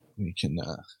we can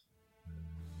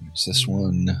use this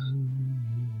one.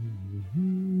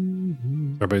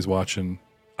 Everybody's watching.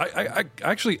 I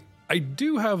actually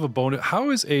do have a bonus. How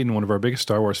is Aiden, one of our biggest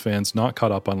Star Wars fans, not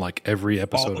caught up on like every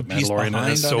episode of Mandalorian and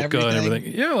Ahsoka and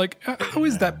everything? Yeah, like how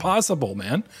is that possible,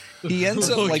 man? He ends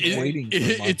up waiting.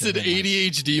 It's an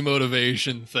ADHD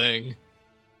motivation thing.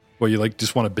 Well, you like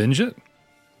just want to binge it?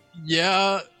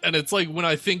 Yeah, and it's like when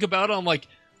I think about it, I'm like,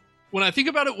 when I think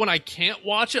about it, when I can't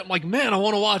watch it, I'm like, man, I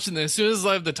want to watch it. And as soon as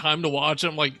I have the time to watch it,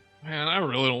 I'm like, man, I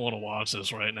really don't want to watch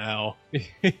this right now.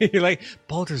 You're like,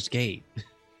 Baldur's Gate.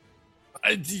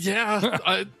 No,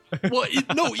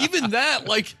 even that,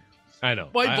 like, I know.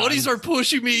 My buddies are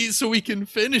pushing me so we can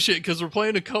finish it because we're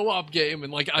playing a co-op game,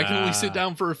 and like I can only sit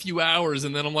down for a few hours,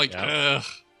 and then I'm like, ugh,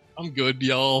 I'm good,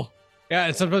 y'all. Yeah,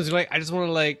 and sometimes you're like, I just want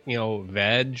to like,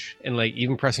 veg, and like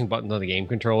even pressing buttons on the game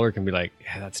controller can be like,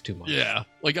 yeah, that's too much. Yeah,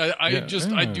 like I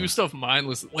do stuff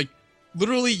mindless. Like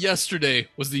literally yesterday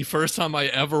was the first time I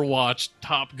ever watched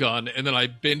Top Gun, and then I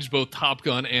binged both Top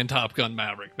Gun and Top Gun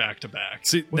Maverick back to back.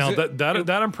 See, now that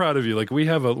I'm proud of you. Like we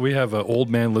have a old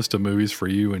man list of movies for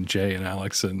you and Jay and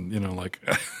Alex, and like.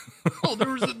 Oh,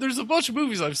 there's a bunch of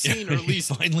movies I've seen, or at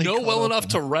least know well enough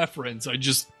to reference. I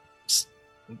just.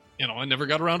 I never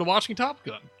got around to watching Top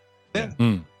Gun. Yeah.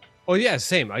 Oh yeah,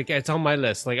 same. Like it's on my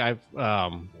list. Like I've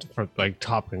for like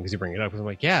Top Gun because you bring it up. Because I'm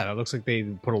like, yeah, that looks like they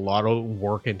put a lot of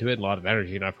work into it, a lot of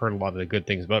energy, and I've heard a lot of the good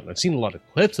things about it. And I've seen a lot of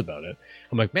clips about it.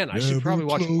 I'm like, man, I should probably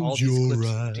watch all these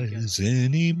clips together.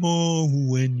 Anymore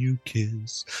when you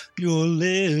kiss your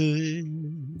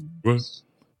lips.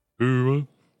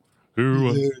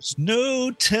 There's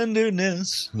no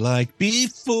tenderness like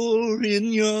before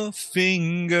in your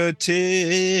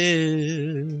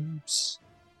fingertips.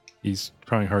 He's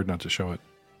trying hard not to show it.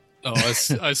 Oh,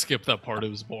 I skipped that part.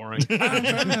 It was boring.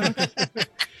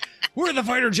 We're the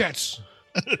fighter jets.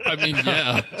 I mean,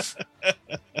 yeah.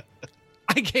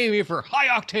 I came here for high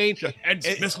octane and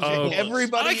missiles.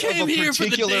 Everybody I came here for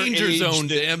the danger zone,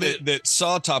 damn it. That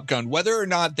saw Top Gun, whether or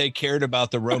not they cared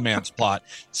about the romance plot,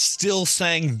 still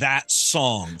sang that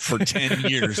song for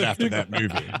 10 years after that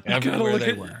movie. Everywhere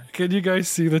they were. Can you guys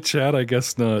see the chat? I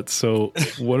guess not. So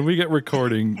when we get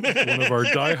recording, one of our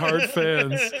diehard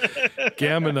fans,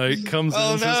 Gammonite, comes in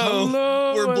and says,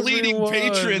 hello, we're bleeding everyone.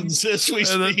 patrons as we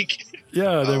speak.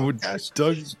 Yeah, then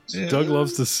Doug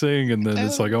loves to sing, and then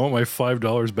it's like, I want my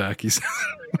 $5 back. He said.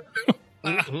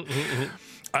 I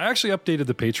actually updated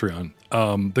the Patreon.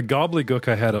 The gobbledygook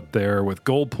I had up there with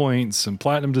gold points and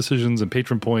platinum decisions and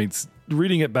patron points,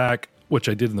 reading it back, which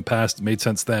I did in the past, it made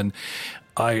sense then.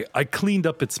 I cleaned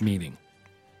up its meaning.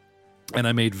 And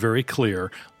I made very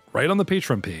clear, right on the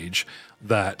Patreon page,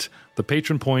 that the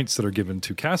patron points that are given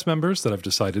to cast members that I've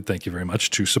decided, thank you very much,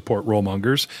 to support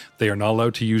Rollmongers, they are not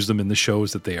allowed to use them in the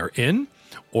shows that they are in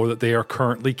or that they are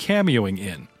currently cameoing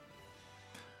in.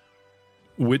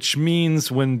 Which means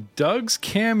when Doug's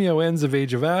cameo ends of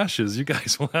Age of Ashes, you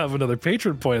guys will have another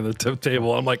patron point on the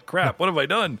table. I'm like, crap, what have I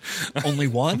done? Only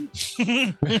one?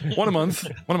 One a month.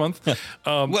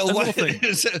 Well, what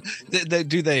is it,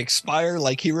 do they expire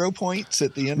like hero points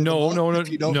at the end of the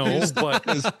month? No, but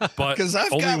because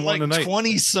I've got like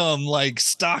 20 some like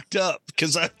stocked up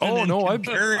because I've been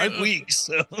concurrent weeks.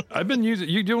 So. I've been using.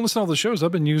 You don't listen to all the shows.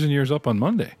 I've been using yours up on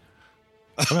Monday.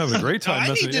 I'm having a great time.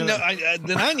 I need to know.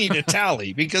 Then I need a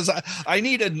tally because I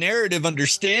need a narrative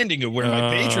understanding of where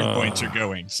my patron points are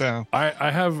going. So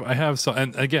I have some,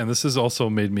 and again, this has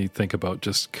also made me think about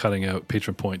just cutting out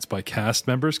patron points by cast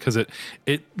members because it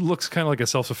looks kind of like a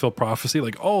self-fulfilled prophecy.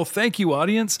 Like, oh, thank you,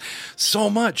 audience, so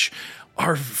much.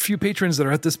 Our few patrons that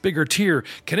are at this bigger tier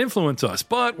can influence us,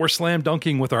 but we're slam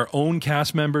dunking with our own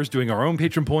cast members, doing our own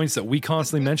patron points that we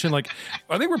constantly mention. Like,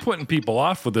 I think we're putting people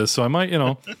off with this, so I might,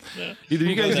 either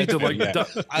you guys need to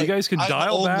you guys can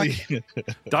dial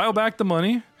back the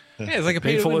money. Yeah, it's like a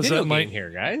painful as that might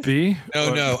here, guys. Be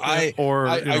no. I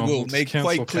will make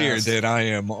quite clear that I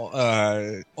am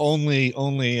only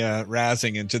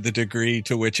razzing into the degree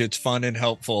to which it's fun and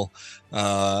helpful.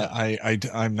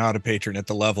 I'm not a patron at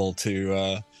the level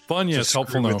to fun, yes,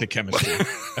 helpful with no. the chemistry.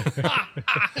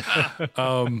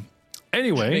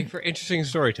 Anyway, make for interesting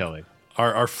storytelling.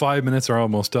 Our 5 minutes are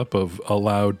almost up of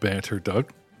allowed banter.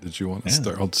 Doug, did you want to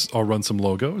start? I'll run some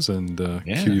logos and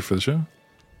cue you for the show.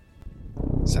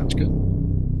 Sounds good.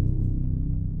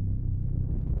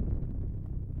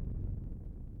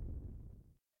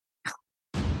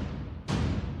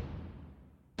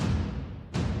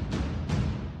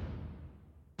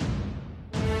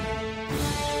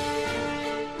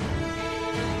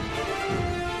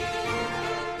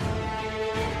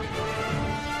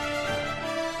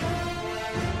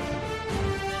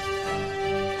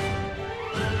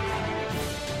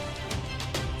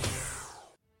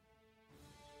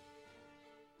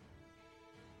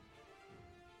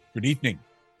 Good evening.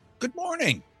 Good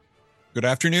morning. Good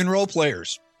afternoon, role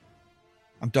players.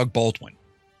 I'm Doug Baldwin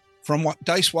from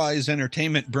Dicewise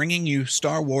Entertainment, bringing you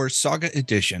Star Wars Saga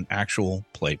Edition actual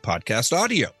play podcast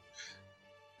audio.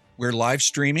 We're live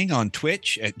streaming on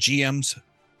Twitch at GM's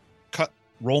Cut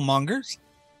Rollmongers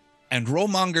and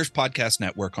Rollmongers Podcast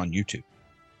Network on YouTube.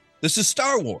 This is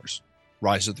Star Wars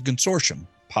Rise of the Consortium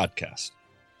podcast.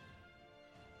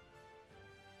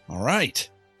 All right.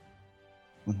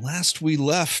 When last we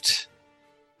left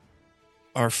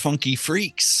our funky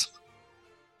freaks,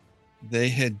 they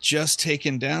had just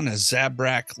taken down a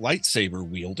Zabrak lightsaber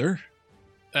wielder.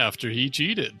 After he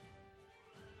cheated.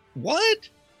 What?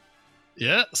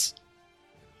 Yes.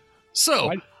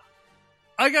 So,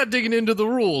 I got digging into the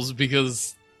rules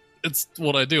because it's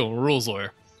what I do. I'm a rules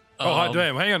lawyer. Oh,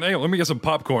 damn. Hang on. Let me get some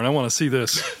popcorn. I want to see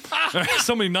this.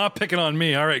 Somebody not picking on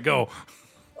me. All right, go.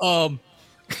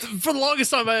 For the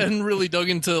longest time, I hadn't really dug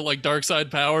into like dark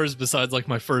side powers besides like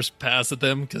my first pass at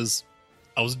them because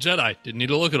I was a Jedi, didn't need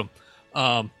to look at them.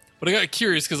 But I got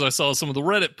curious because I saw some of the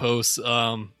Reddit posts,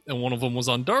 and one of them was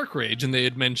on Dark Rage, and they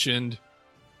had mentioned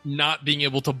not being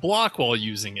able to block while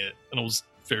using it, and I was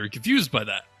very confused by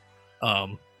that.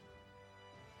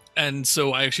 And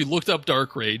so I actually looked up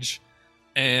Dark Rage,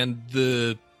 and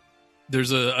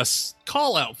there's a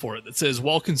call out for it that says,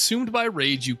 while consumed by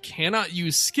rage, you cannot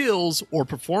use skills or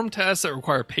perform tasks that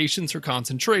require patience or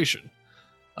concentration.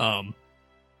 And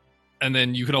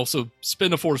then you can also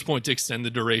spend a force point to extend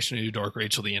the duration of your dark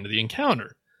rage till the end of the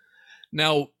encounter.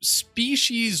 Now,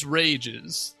 species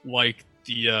rages, like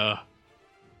the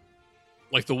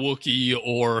Wookiee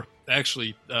or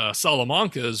actually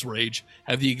Salamanca's rage,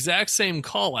 have the exact same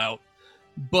call out,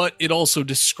 but it also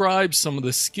describes some of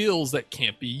the skills that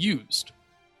can't be used.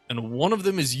 And one of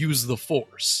them is use the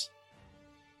Force.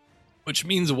 Which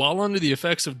means while under the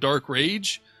effects of Dark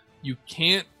Rage, you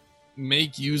can't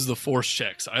make use the Force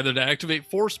checks, either to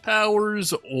activate Force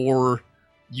powers or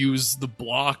use the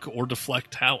block or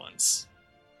deflect talents.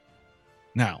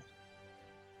 Now,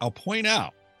 I'll point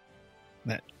out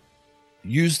that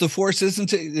use the Force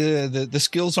isn't the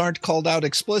skills aren't called out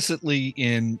explicitly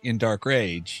in Dark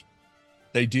Rage.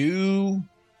 They do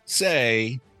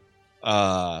say,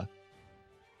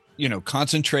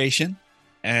 concentration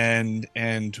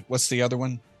and what's the other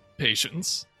one?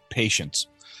 Patience.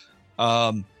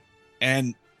 And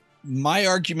my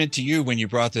argument to you when you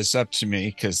brought this up to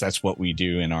me, because that's what we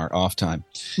do in our off time,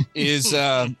 is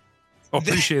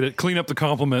appreciate it. Clean up the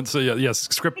compliments. So yes,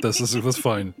 script this. This is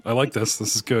fine. I like this.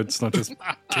 This is good. It's not just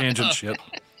tangent shit.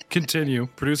 Continue,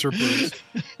 producer, please.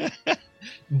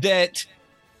 That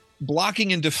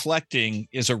blocking and deflecting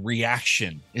is a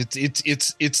reaction.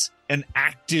 It's an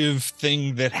active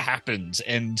thing that happens,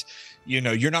 and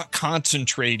you're not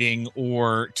concentrating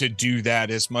or to do that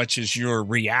as much as you're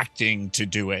reacting to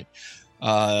do it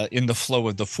in the flow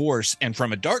of the Force. And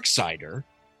from a Darksider,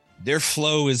 their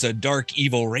flow is a dark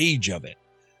evil rage of it.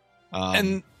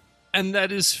 And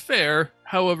that is fair.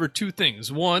 However, two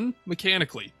things. One,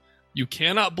 mechanically, you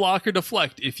cannot block or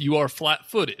deflect if you are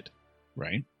flat-footed.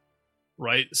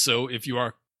 Right. So if you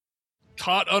are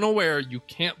caught unaware, you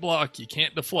can't block, you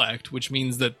can't deflect, which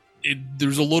means that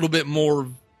there's a little bit more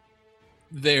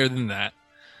there than that.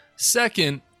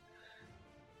 Second,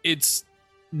 it's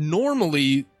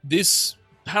normally this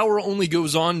power only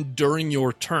goes on during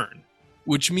your turn,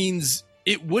 which means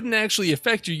it wouldn't actually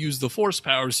affect your use the Force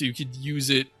power, so you could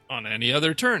use it on any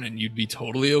other turn and you'd be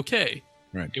totally okay.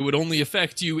 Right. It would only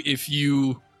affect you if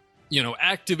you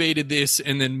activated this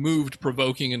and then moved,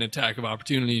 provoking an attack of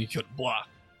opportunity you couldn't block.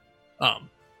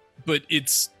 But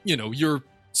it's, you're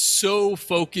so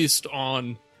focused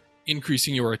on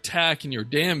increasing your attack and your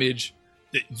damage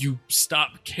that you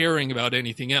stop caring about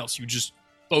anything else. You just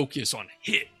focus on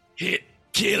hit,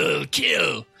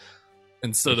 kill.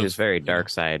 Instead Which is very dark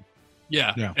side.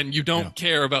 Yeah. And you don't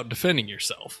care about defending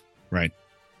yourself. Right.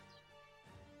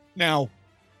 Now,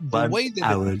 the way that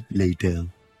hour later.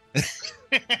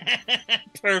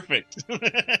 Perfect.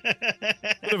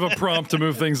 Bit of a prompt to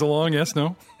move things along. Yes,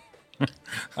 no?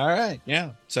 All right.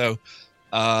 Yeah. So,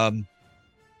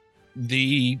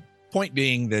 the point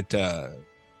being that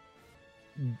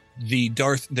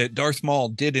Darth Maul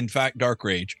did in fact Dark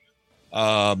Rage.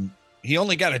 He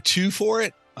only got a 2 for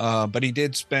it, but he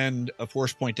did spend a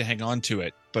Force point to hang on to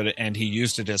it. And he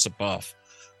used it as a buff,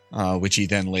 which he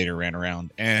then later ran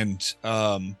around. And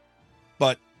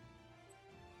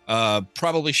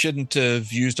probably shouldn't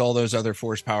have used all those other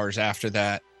Force powers after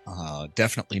that.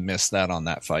 Definitely missed that on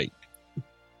that fight.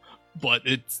 But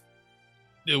it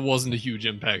wasn't a huge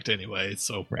impact anyway,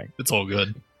 so right. It's all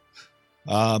good.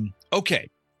 Okay.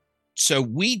 So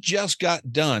we just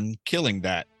got done killing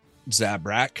that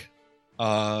Zabrak,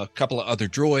 a couple of other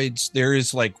droids. There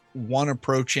is like one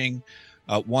approaching.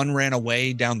 One ran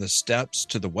away down the steps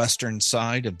to the western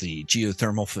side of the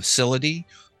geothermal facility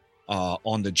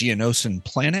on the Geonosan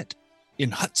planet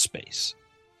in hut space,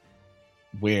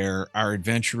 where our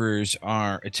adventurers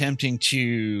are attempting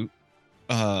to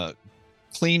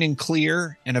clean and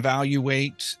clear and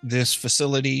evaluate this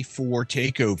facility for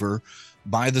takeover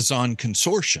by the Zon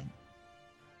Consortium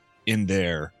in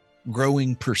their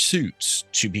growing pursuits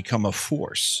to become a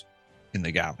force in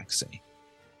the galaxy.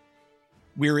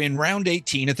 We're in round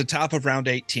 18, at the top of round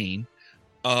 18.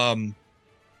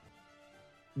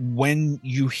 When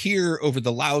you hear over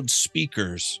the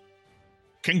loudspeakers,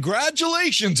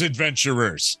 "Congratulations,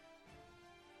 adventurers!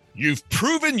 You've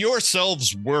proven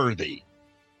yourselves worthy."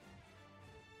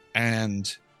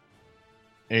 And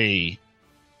a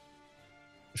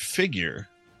figure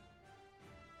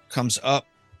comes up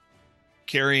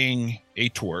carrying a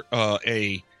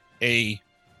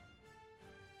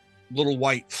little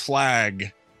white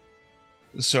flag,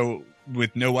 so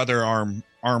with no other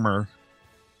armor,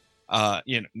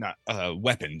 not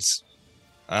weapons,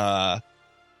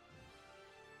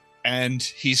 and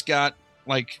he's got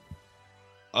like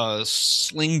a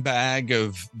sling bag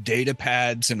of data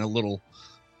pads and a little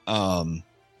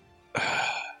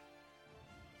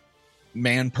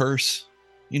man purse,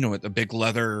 with a big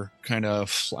leather kind of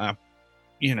flap,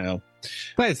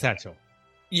 Quite satchel.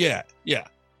 Yeah.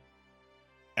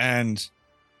 And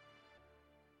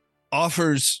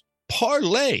offers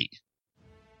parley.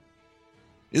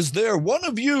 "Is there one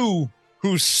of you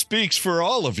who speaks for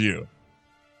all of you?"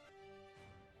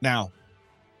 Now,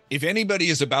 if anybody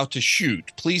is about to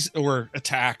shoot, please, or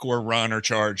attack or run or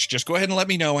charge, just go ahead and let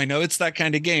me know. I know it's that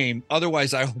kind of game.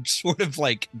 Otherwise, I'll sort of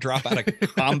like drop out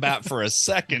of combat for a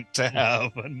second to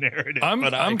have a narrative.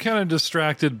 I'm kind of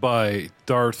distracted by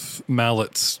Darth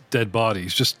Mallet's dead body.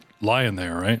 He's just lying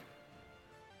there, right?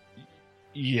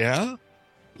 Yeah.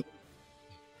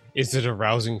 Is it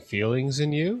arousing feelings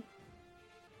in you?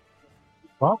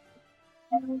 Well,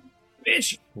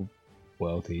 Fish.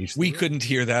 Well, we couldn't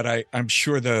hear that. I'm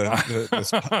sure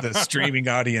the streaming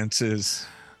audience is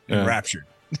enraptured.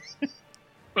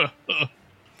 No,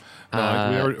 we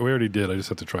already did. I just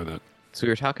had to try that. So we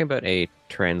were talking about a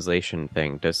translation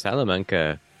thing. Does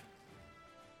Salamanca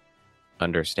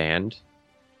understand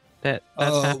that's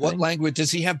happening? What language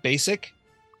does he have? Basic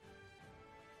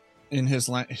in his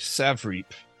Savreep.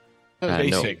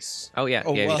 Basics. No. Oh yeah.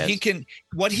 Yeah, well, he can.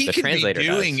 What he can be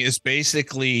doing is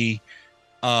basically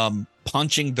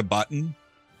punching the button,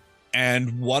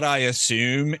 and what I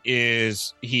assume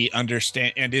is he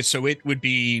understand, and so it would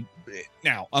be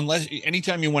now. Unless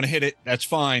anytime you want to hit it, that's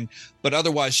fine. But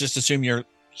otherwise, just assume you're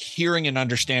hearing and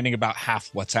understanding about half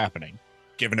what's happening,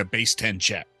 given a base 10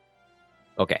 check.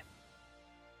 Okay.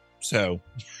 So.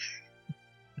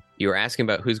 You were asking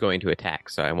about who's going to attack,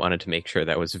 so I wanted to make sure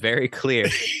that was very clear.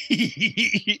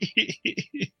 We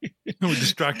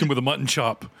distract him with a mutton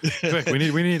chop. Quick, we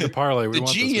need the parlay. The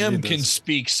GM can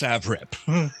speak Savrip.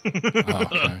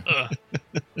 Okay.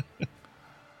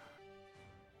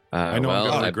 I know I'm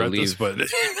going to regret this, but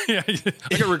yeah,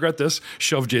 I can regret this.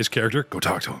 Shove Jay's character. Go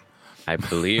talk to him. I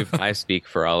believe I speak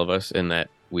for all of us in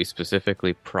that we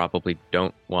specifically probably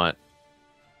don't want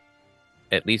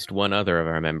at least one other of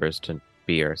our members to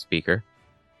be our speaker.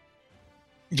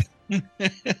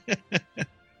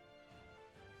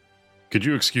 Could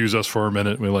you excuse us for a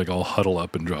minute? We all huddle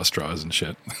up and draw straws and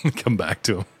shit. Come back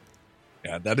to him.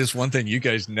 Yeah, that is one thing you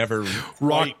guys never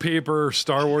rock, paper,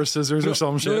 Star Wars scissors or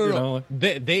some shit. No.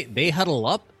 They huddle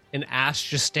up and Ash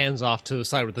just stands off to the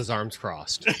side with his arms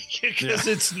crossed. Because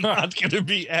it's not going to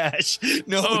be Ash.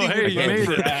 Nobody you made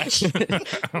it. Ash.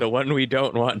 The one we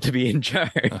don't want to be in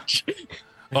charge.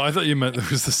 Oh, I thought you meant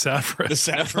it was the Savrip. The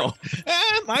Savrip.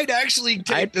 I might actually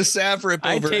take the Savrip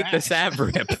over I'd take Ash. the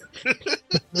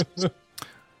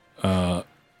Savrip.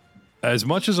 As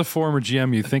much as a former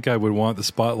GM, you think I would want the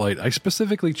spotlight, I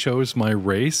specifically chose my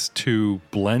race to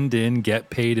blend in, get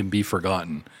paid, and be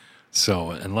forgotten.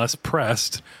 So unless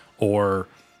pressed or,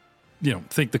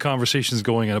 think the conversation's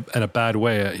going in a bad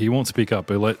way, he won't speak up.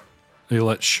 He'll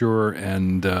let Shure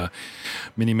and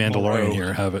Mini Mandalorian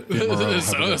here have it.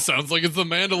 It sounds like it's the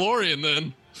Mandalorian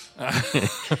then.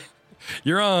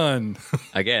 You're on.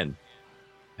 Again.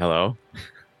 Hello.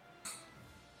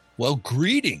 Well,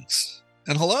 greetings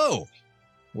and hello.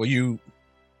 Will you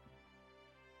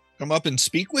come up and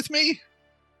speak with me?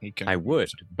 I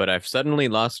would, but I've suddenly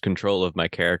lost control of my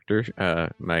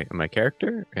character, my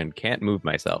character, and can't move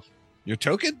myself. Your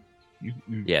token?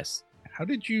 Yes. How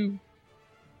did you?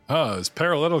 Oh, his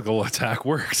paralytical attack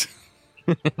worked.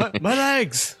 my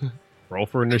legs. Roll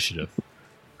for initiative.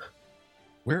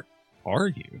 Where are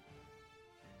you?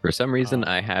 For some reason,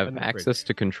 I have access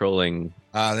to controlling.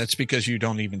 That's because you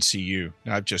don't even see you.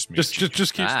 Not just me.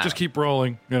 Just keep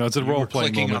rolling. You know, it's a role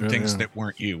playing clicking moment. on things that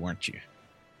weren't you, weren't you?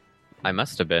 I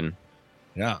must have been.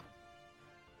 Yeah.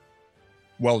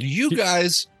 Well, you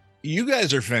guys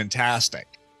are fantastic.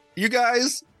 You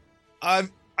guys,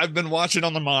 I've been watching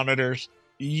on the monitors.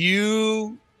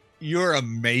 You're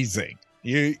amazing.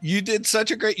 You did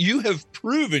such a great. You have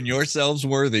proven yourselves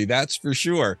worthy. That's for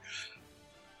sure.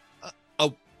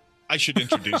 I should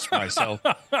introduce myself.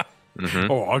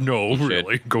 Mm-hmm. Oh, no,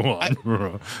 really? Go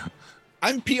on.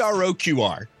 I'm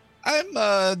PROQR. I'm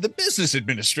the business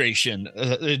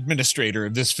administrator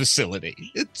of this facility.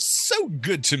 It's so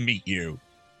good to meet you.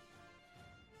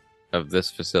 Of this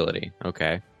facility.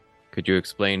 Okay. Could you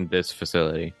explain this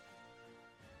facility?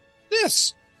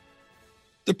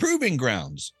 The proving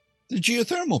grounds. The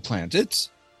geothermal plant.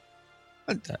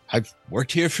 I've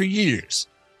worked here for years.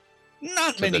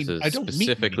 Not so many. This is I don't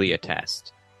specifically a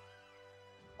test.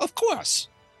 Of course,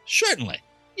 certainly,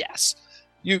 yes.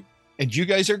 You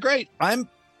guys are great. I'm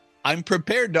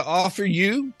prepared to offer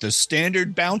you the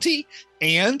standard bounty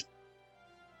and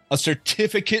a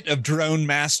certificate of drone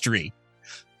mastery.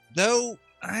 Though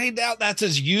I doubt that's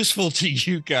as useful to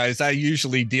you guys. I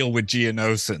usually deal with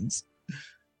Geonosins.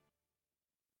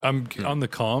 I'm on the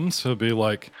comms, so it'll be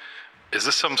like, is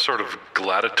this some sort of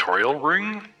gladiatorial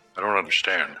ring? I don't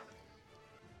understand.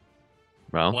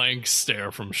 Well, blank stare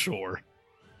from shore.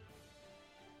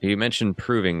 You mentioned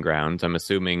proving grounds. I'm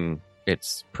assuming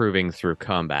it's proving through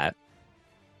combat.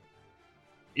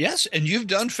 Yes, and you've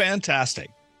done fantastic.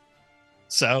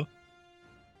 So,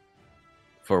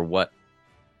 for what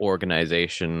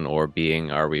organization or being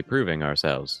are we proving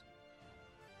ourselves?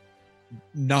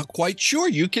 Not quite sure.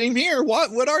 You came here.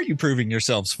 What are you proving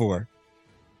yourselves for?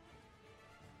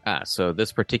 So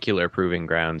this particular proving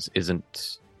grounds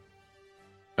isn't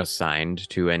assigned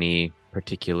to any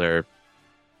particular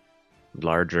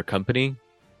larger company?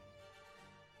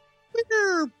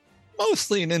 We're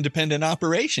mostly an independent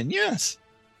operation, yes.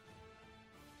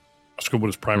 Ask him what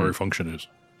his primary function is.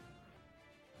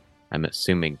 I'm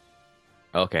assuming.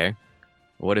 Okay.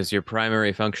 What is your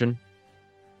primary function?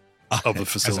 Of the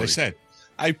facility. As I said,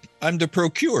 I'm the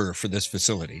procurer for this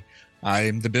facility.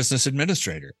 I'm the business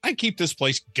administrator. I keep this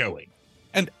place going.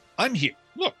 And I'm here.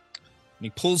 Look. And he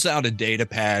pulls out a data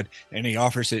pad and he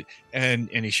offers it and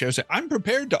he shows it. I'm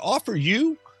prepared to offer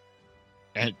you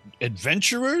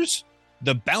adventurers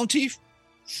the bounty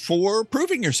for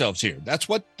proving yourselves here. That's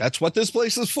what this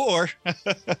place is for.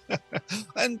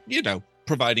 And,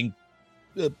 providing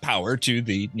power to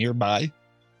the nearby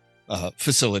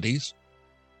facilities.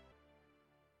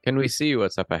 Can we see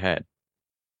what's up ahead?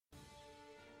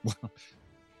 Well,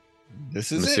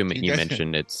 this is I'm assuming you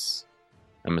mentioned it's...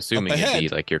 I'm assuming it'd be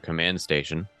like your command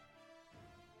station.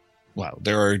 Well,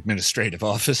 there are administrative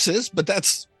offices, but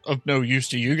that's of no use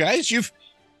to you guys. You've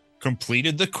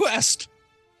completed the quest.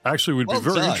 Actually, we'd be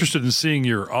very interested in seeing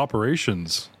your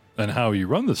operations and how you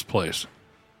run this place.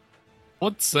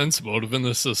 What's sense motive in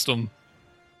this system?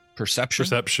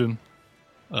 Perception.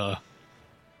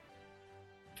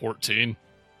 14.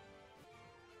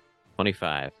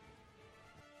 25.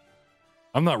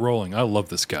 I'm not rolling. I love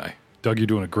this guy. Doug, you're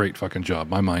doing a great fucking job.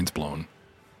 My mind's blown.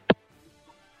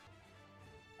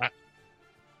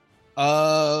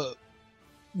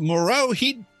 Moreau,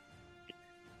 he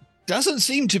doesn't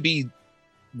seem to be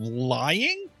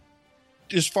lying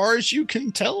as far as you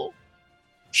can tell.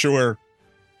 Sure.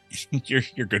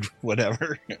 You're good.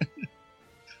 Whatever.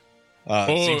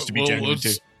 Seems to be genuine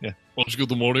too. Yeah. Let's get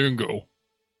the money and go.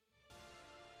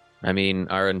 I mean,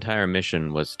 our entire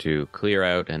mission was to clear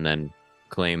out and then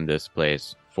claim this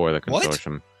place for the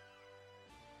Consortium.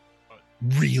 What?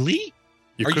 Really?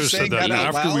 You could have said that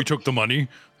after we took the money.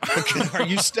 Okay, are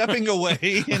you stepping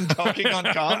away and talking on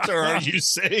comms, or are you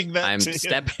saying that?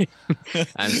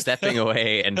 I'm stepping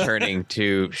away and turning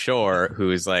to Shore,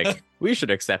 who's like, "We should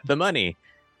accept the money."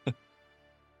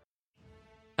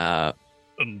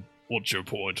 And what's your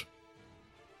point?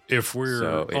 If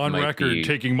we're on record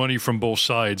taking money from both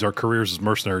sides, our careers as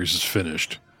mercenaries is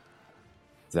finished.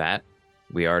 That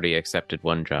we already accepted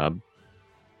one job.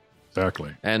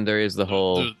 Exactly. And there is the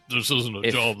whole... This isn't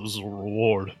a job, this is a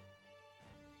reward.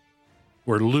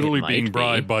 We're literally being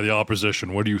bribed by the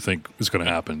opposition. What do you think is going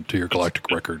to happen to your galactic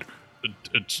record?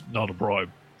 It's not a bribe.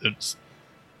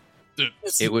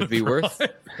 It would be worth...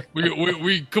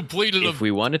 We completed if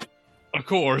we wanted... a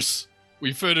course.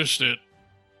 We finished it.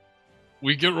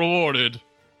 We get rewarded.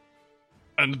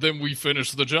 And then we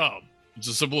finish the job. It's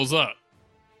as simple as that.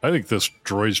 I think this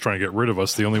droid's trying to get rid of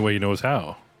us the only way he knows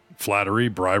how. Flattery,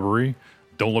 bribery,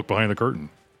 don't look behind the curtain.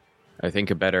 I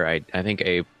think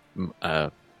a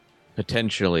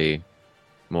potentially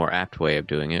more apt way of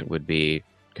doing it would be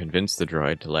convince the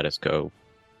droid to let us go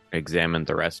examine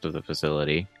the rest of the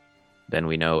facility. Then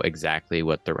we know exactly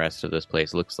what the rest of this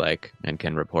place looks like and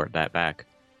can report that back.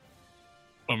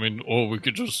 I mean, or we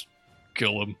could just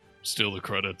kill him, steal the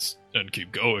credits, and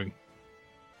keep going.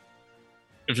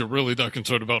 If you're really that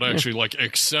concerned about actually, like,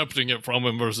 accepting it from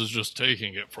him versus just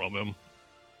taking it from him.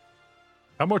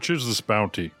 How much is this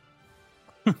bounty?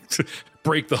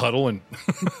 Break the huddle and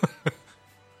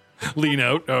lean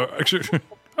out. Actually,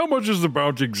 how much is the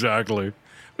bounty exactly?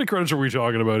 How many credits are we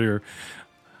talking about here?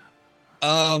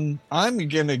 I'm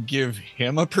gonna give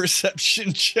him a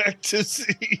perception check to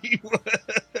see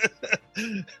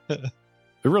It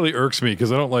really irks me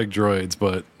because I don't like droids,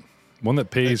 but one that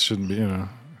pays shouldn't be,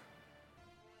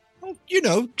 Well,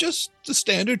 just the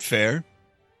standard fare.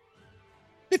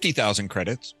 50,000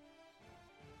 credits.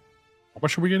 How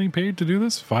much are we getting paid to do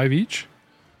this? 5 each?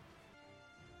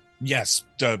 Yes,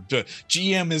 the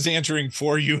GM is answering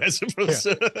for you as opposed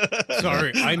to...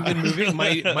 Sorry, I've been moving.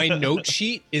 My note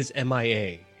sheet is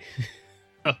MIA.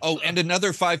 Oh, and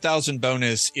another 5,000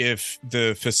 bonus if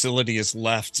the facility is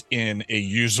left in a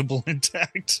usable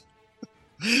intact.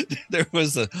 There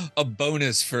was a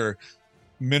bonus for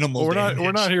minimal. Well,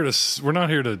 we're not here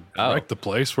to wreck the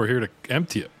place. We're here to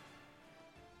empty it.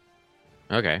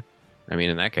 Okay, I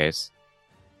mean, in that case,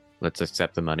 let's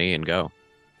accept the money and go.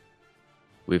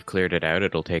 We've cleared it out.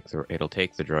 It'll take the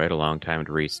droid a long time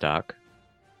to restock.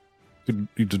 The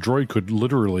droid could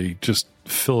literally just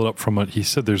fill it up from he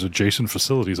said there's adjacent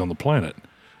facilities on the planet.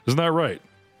 Isn't that right?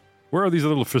 Where are these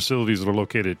little facilities that are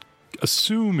located?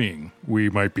 Assuming we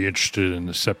might be interested in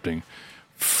accepting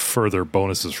further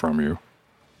bonuses from you.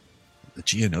 The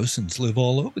Geonosians live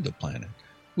all over the planet.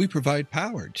 We provide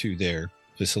power to their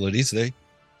facilities. They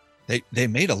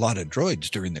made a lot of droids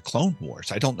during the Clone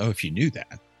Wars. I don't know if you knew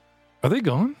that. Are they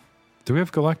gone? Do we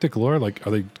have galactic lore? Like,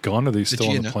 are they gone? Or are they still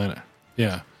on the planet?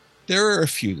 Yeah. There are a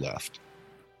few left.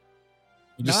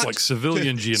 Just not, like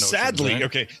civilian Geonosians. Sadly, right?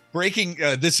 Okay, breaking,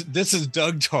 this is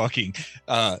Doug talking.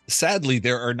 Sadly,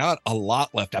 there are not a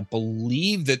lot left. I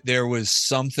believe that there was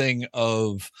something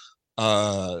of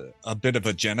a bit of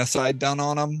a genocide done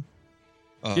on them.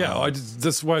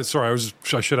 That's why, sorry,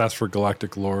 I should ask for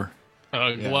galactic lore.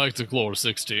 Galactic Lore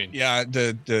 16. Yeah,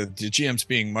 the GM's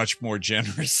being much more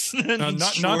generous. Than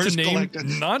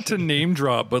not to name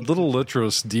drop, but Little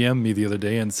Litros DM'd me the other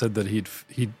day and said that he'd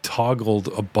toggled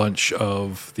a bunch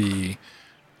of the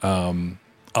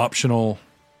optional.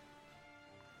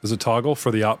 There's a toggle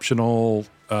for the optional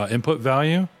input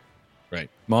value, right?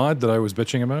 Mod that I was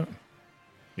bitching about.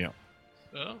 Yeah,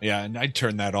 yeah, and I'd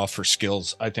turn that off for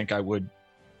skills. I think I would.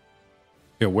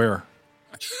 Yeah, where?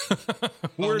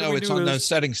 No, it's on the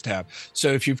settings tab. So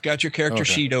if you've got your character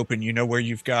sheet open, you know where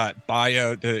you've got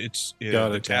bio.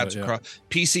 The tabs across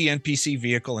PC, NPC,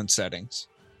 vehicle, and settings.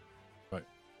 Right.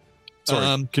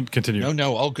 Sorry. Continue.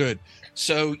 No, all good.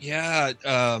 So yeah,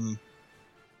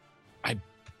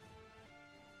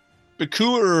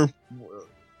 Bakur.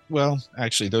 Well,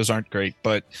 actually, those aren't great.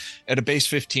 But at a base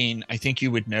 15, I think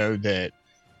you would know that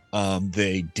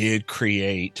they did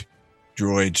create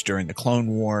droids during the Clone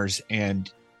Wars,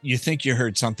 and you think you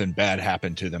heard something bad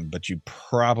happen to them, but you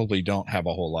probably don't have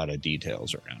a whole lot of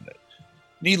details around it.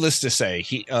 Needless to say,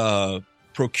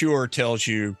 Procure tells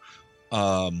you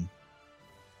that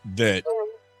they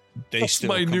that's still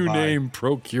my new name,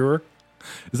 Procure.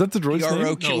 Is that the droid's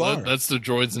name? No, that's the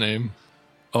droid's name.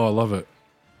 Oh, I love it.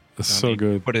 That's so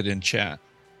good. Put it in chat.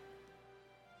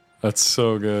 That's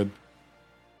so good.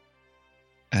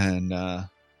 And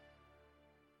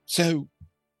so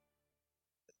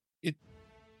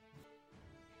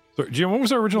Jim, what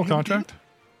was our original contract?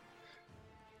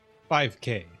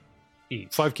 5K each.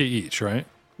 5K each, right?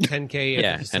 10K.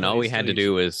 Yeah, and all we had to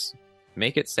do was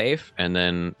make it safe, and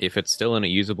then if it's still in a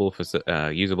usable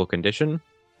condition.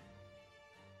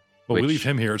 Well, we leave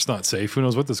him here. It's not safe. Who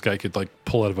knows what this guy could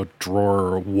pull out of a drawer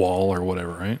or a wall or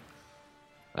whatever, right?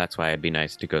 That's why it'd be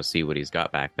nice to go see what he's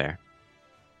got back there.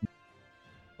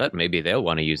 But maybe they'll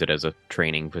want to use it as a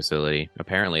training facility.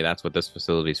 Apparently, that's what this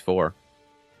facility's for.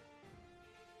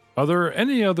 Are there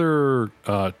any other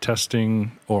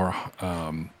testing or,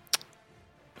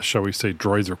 shall we say,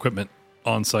 droids or equipment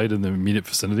on site in the immediate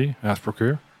vicinity? Ask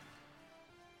Procure.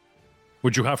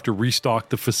 Would you have to restock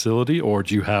the facility, or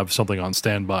do you have something on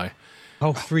standby?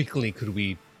 How frequently could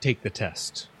we take the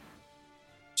test?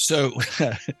 So,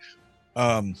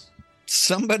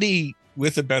 somebody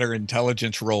with a better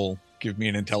intelligence roll, give me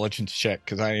an intelligence check,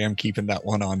 because I am keeping that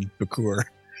one on Bakur.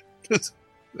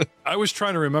 I was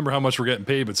trying to remember how much we're getting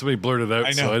paid, but somebody blurted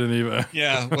out, so I didn't even.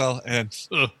 Yeah, well, and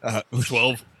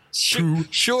 12.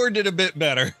 Sure did a bit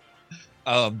better.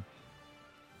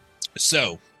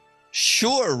 So,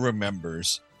 Sure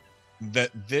remembers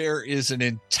that there is an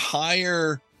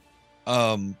entire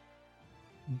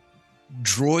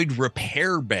droid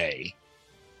repair bay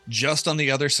just on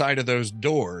the other side of those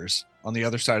doors, on the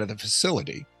other side of the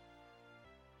facility.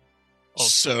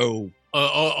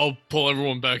 I'll pull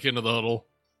everyone back into the huddle.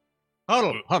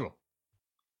 Huddle.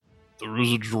 There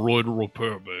is a droid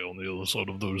repair bay on the other side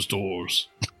of those doors.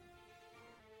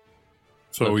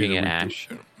 So looking at Ash,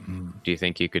 do you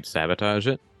think you could sabotage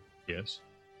it? Yes.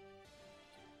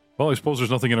 Well, I suppose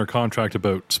there's nothing in our contract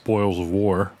about spoils of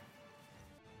war.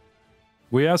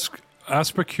 We ask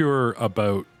Procure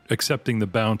about accepting the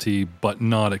bounty, but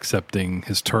not accepting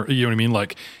his turn. You know what I mean?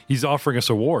 Like, he's offering us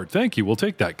a reward. Thank you. We'll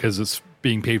take that because it's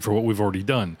being paid for what we've already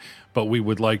done. But we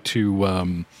would like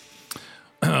to,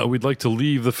 we'd like to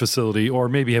leave the facility, or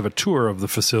maybe have a tour of the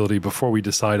facility before we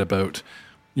decide about,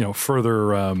 further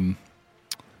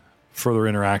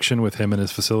interaction with him and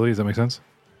his facility. Does that make sense?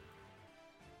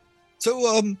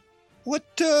 So,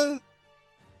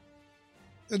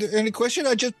 any question?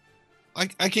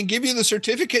 I can give you the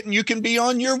certificate and you can be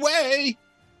on your way.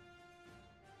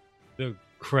 The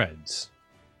creds.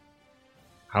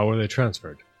 How are they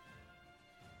transferred?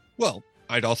 Well,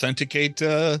 I'd authenticate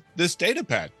this data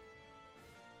pad.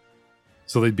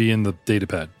 So they'd be in the data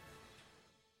pad.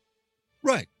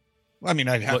 Right. I mean,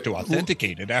 I'd have to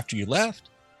authenticate it after you left.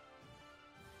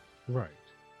 Right.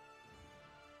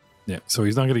 Yeah, so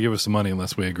he's not going to give us the money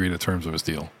unless we agree to terms of his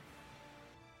deal.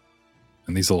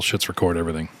 And these little shits record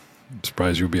everything. I'm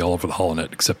surprised you'd be all over the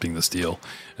holonet accepting this deal.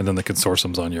 And then the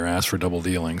consortium's on your ass for double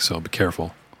dealing, so be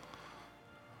careful.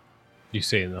 You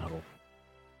say in the huddle.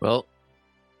 Well,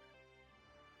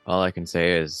 all I can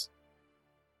say is,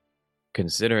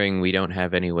 considering we don't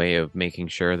have any way of making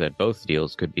sure that both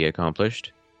deals could be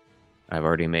accomplished, I've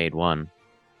already made one.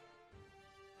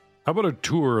 How about a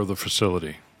tour of the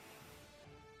facility?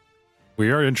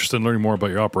 We are interested in learning more about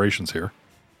your operations here.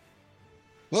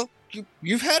 Well,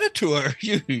 you've had a tour.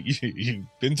 You've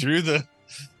been through the...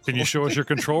 Can you show us your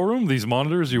control room? These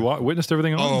monitors you witnessed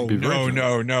everything on?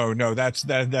 No. That's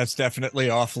definitely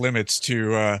off limits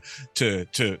to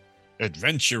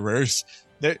adventurers.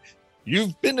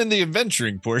 You've been in the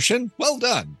adventuring portion. Well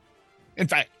done. In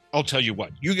fact, I'll tell you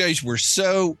what. You guys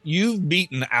you've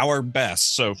beaten our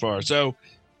best so far. So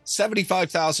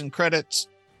 75,000 credits.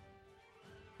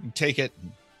 Take it.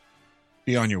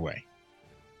 Be on your way.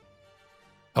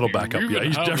 That'll back up. Yeah,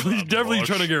 he's definitely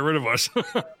trying to get rid of us.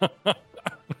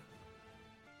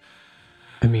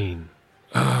 I mean,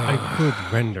 I could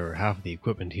render half the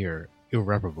equipment here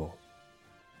irreparable.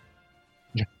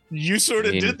 You sort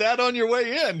of did that on your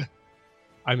way in.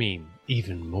 I mean,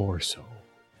 even more so.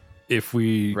 If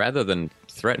we... Rather than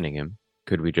threatening him,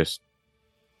 could we just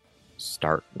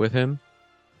start with him?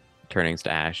 Turning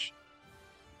to Ash.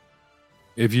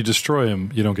 If you destroy him,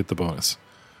 you don't get the bonus.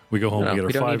 We go home, we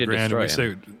get our $5,000, and we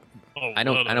say... I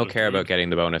don't care about getting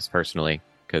the bonus personally,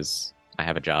 because I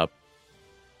have a job.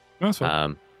 That's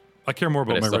fine. I care more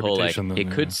about my reputation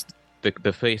than...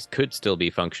 The face could still be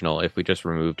functional if we just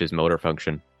removed his motor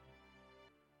function.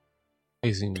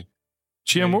 Amazing.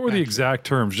 GM, what were the exact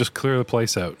terms? Just clear the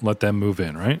place out and let them move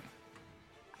in, right?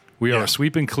 We are a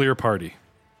sweep and clear party,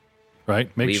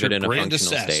 right? Make sure it in a functional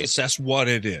state. Assess what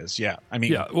it is. Yeah, I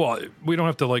mean, well, we don't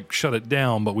have to shut it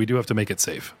down, but we do have to make it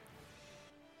safe.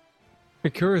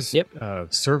 Procure's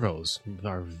servos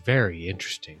are very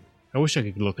interesting. I wish I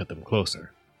could look at them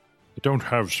closer. I don't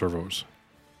have servos.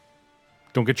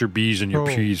 Don't get your B's and your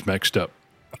P's mixed up.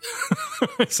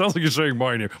 It sounds like you're saying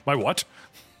my name. My what?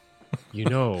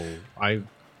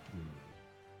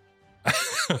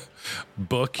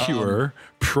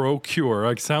 Procure.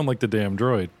 I sound like the damn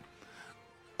droid.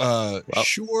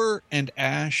 Sure and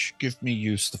Ash, give me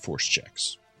use the force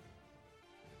checks.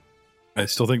 I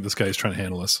still think this guy's trying to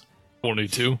handle us.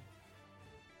 22.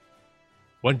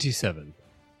 27.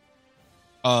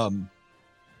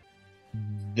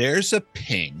 There's a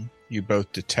ping. You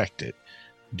both detect it.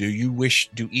 Do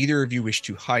either of you wish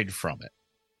to hide from it?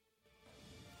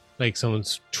 Like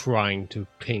someone's trying to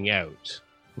ping out.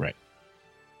 Right.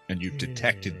 And you've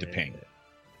detected the ping.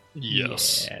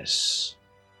 Yes.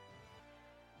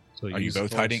 So are you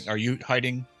both hiding? Are you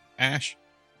hiding, Ash?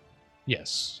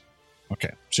 Yes.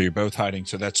 Okay. So you're both hiding.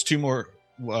 So that's two more.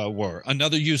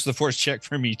 Another use the force check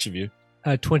from each of you.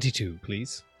 22,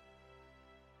 please.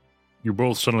 You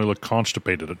both suddenly look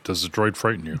constipated. Does the droid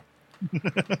frighten you?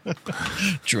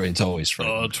 Droid's always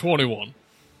frightening. 21.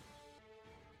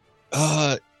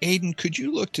 Aiden, could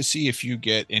you look to see if you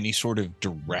get any sort of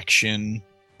direction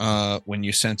when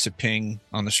you sense a ping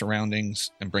on the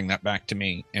surroundings and bring that back to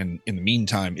me? And in the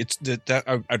meantime, it's that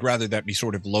I'd rather that be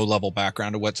sort of low-level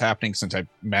background of what's happening, since I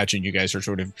imagine you guys are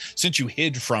sort of, since you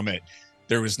hid from it,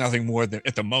 there was nothing more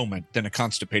at the moment than a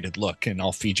constipated look, and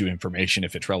I'll feed you information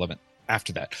if it's relevant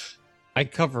after that. I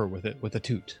cover with it with a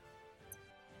toot.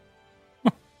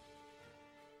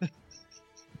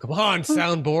 Come on,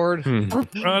 soundboard.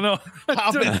 I know.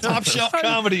 Top shelf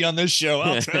comedy on this show,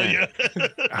 I'll tell you.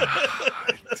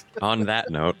 On that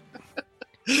note,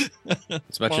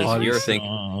 as much as you're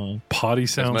thinking potty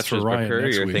sounds as much for as Ryan Bakura,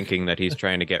 next you're week. thinking that he's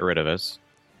trying to get rid of us.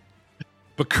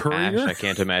 Bakura? Ash, I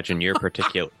can't imagine your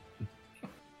particular.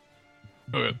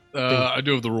 Okay. I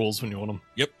do have the rules when you want them.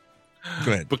 Yep.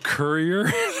 Go ahead.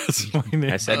 Bakura? That's my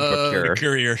name. I said Bakura.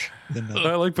 Courier.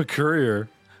 I like Bakura.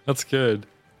 That's good.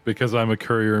 Because I'm a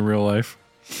courier in real life.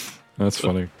 That's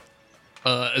funny.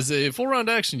 As a full round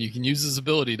action, you can use this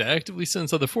ability to actively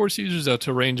sense other Force users out to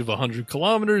a range of 100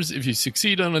 kilometers. If you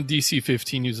succeed on a DC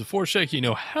 15 use a Force check, you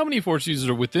know how many Force users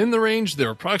are within the range, their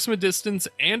approximate distance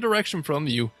and direction from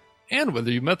you, and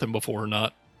whether you've met them before or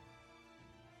not.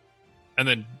 And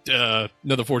then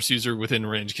another Force user within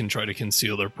range can try to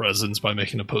conceal their presence by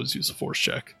making a opposed use a Force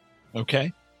check.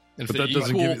 Okay. And But that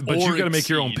doesn't give. But you got to make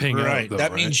your own ping Right. out, though,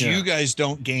 That right? means you guys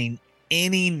don't gain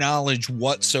any knowledge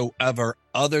whatsoever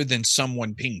other than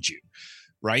someone pinged you,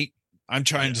 right? I'm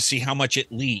trying to see how much it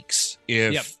leaks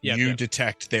if you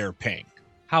detect their ping.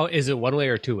 How is it, one way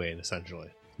or two way, essentially?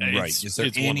 Right. Is there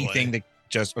anything that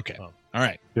just okay? Oh. All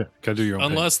right. Yeah, gotta do your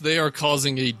own Unless they are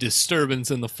causing a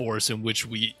disturbance in the Force in which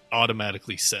we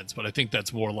automatically sense. But I think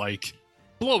that's more like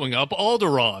blowing up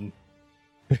Alderaan.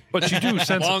 thing. But you do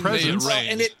sense a Long may it presence.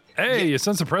 rain. Hey, you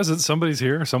sense a presence. Somebody's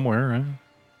here somewhere. Right?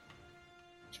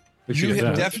 You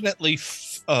have definitely.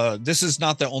 This is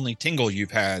not the only tingle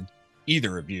you've had,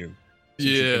 either of you.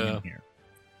 since you've been in here.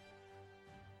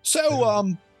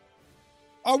 So,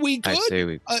 are we good? I say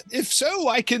we. If so,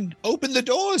 I can open the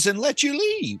doors and let you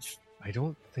leave. I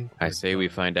don't think. I say we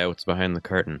find out what's behind the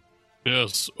curtain.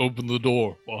 Yes, open the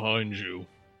door behind you.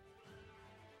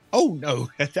 Oh no,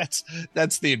 that's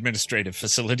the administrative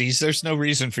facilities. There's no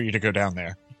reason for you to go down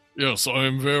there. Yes, I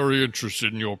am very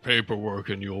interested in your paperwork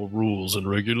and your rules and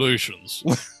regulations.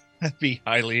 That'd be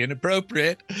highly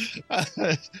inappropriate.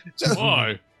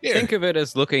 Why? Here. Think of it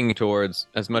as looking towards,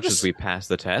 as much as we pass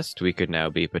the test, we could now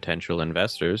be potential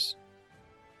investors.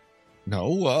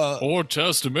 No, Or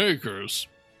test makers.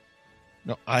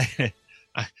 no, I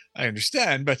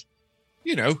understand, but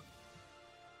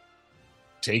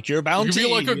take your You bounty. could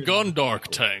be like a Gundark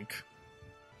tank.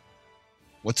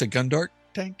 What's a Gundark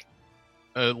tank?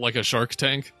 Like a shark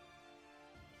tank.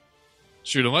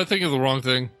 Shoot, am I thinking of the wrong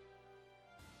thing?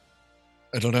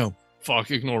 I don't know. Fuck,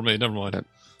 ignore me. Never mind.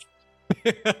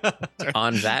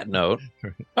 On that note,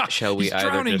 shall we He's either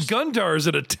drowning just... Gundars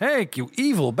in a tank, you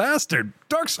evil bastard.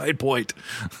 Dark side point.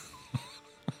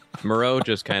 Moreau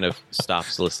just kind of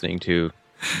stops listening to,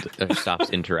 stops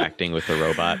interacting with the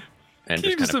robot, and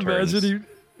Can you just just kind of imagine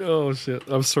oh shit.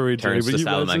 I'm sorry, Jerry, turns but to you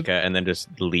imagine? Salamanca and then just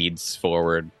leads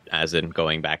forward, as in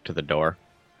going back to the door.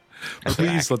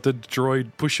 Please let the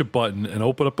droid push a button and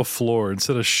open up a floor.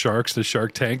 Instead of sharks in a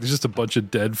shark tank, there's just a bunch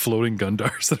of dead floating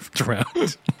Gundars that have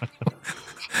drowned.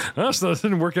 That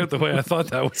didn't work out the way I thought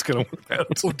that was going to work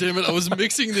out. Oh, damn it. I was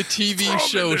mixing the TV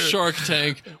show Shark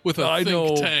Tank with a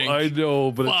think tank. I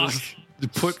know, but Fuck.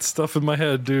 it put stuff in my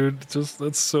head, dude.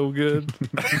 That's so good.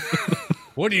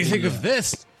 What do you think of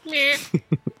this?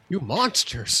 You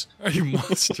monsters. Are you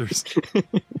monsters?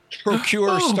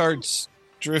 Procure starts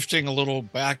drifting a little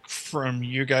back from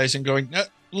you guys and going,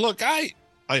 look, I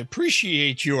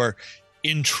appreciate your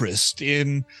interest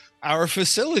in our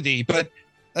facility, but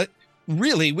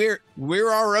really, we're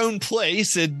our own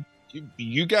place, and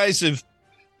you guys have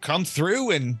come through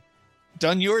and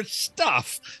done your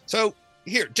stuff. So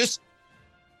here, just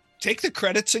take the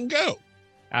credits and go.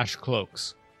 Ash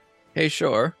cloaks. Hey,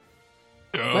 sure.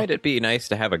 Yeah, Might it be nice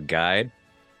to have a guide?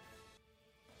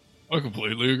 I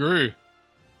completely agree.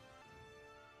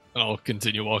 And I'll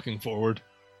continue walking forward.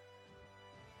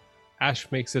 Ash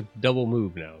makes a double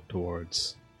move now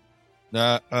towards.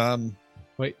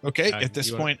 Wait. Okay, at this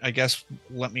point, I guess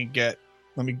let me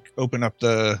open up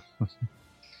let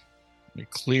me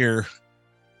clear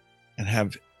and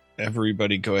have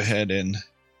everybody go ahead and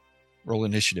roll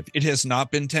initiative. It has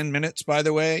not been 10 minutes, by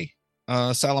the way,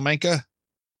 Salamanca.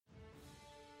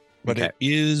 But Okay. it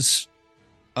is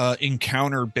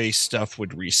encounter-based stuff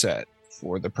would reset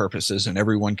for the purposes, and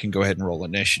everyone can go ahead and roll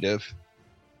initiative.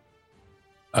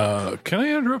 Can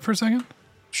I interrupt for a second?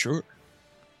 Sure.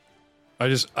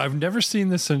 I've never seen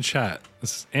this in chat.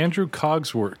 This Andrew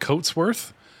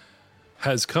Coatsworth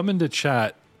has come into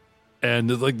chat,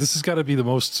 and like this has got to be the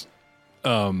most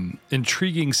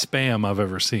intriguing spam I've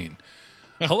ever seen.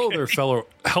 Hello there,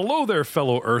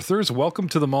 fellow Earthers. Welcome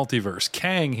to the multiverse.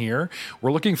 Kang here.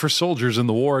 We're looking for soldiers in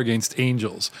the war against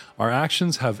angels. Our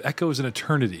actions have echoes in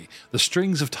eternity. The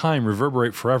strings of time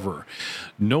reverberate forever.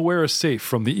 Nowhere is safe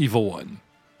from the evil one.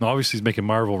 Now, obviously, he's making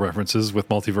Marvel references with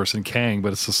multiverse and Kang,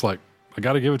 but it's just like, I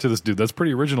got to give it to this dude. That's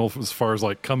pretty original as far as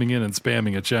like coming in and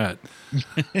spamming a chat.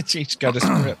 He's got a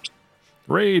script.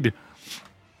 Raid.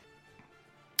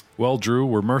 Well, Drew,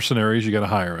 we're mercenaries. You got to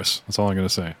hire us. That's all I'm going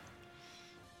to say.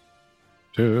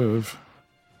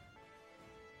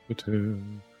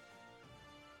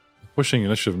 Pushing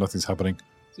initiative. Nothing's happening.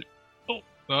 Oh,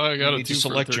 I got to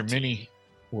select your mini,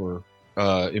 or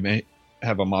it may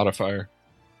have a modifier.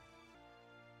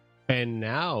 And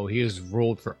now he has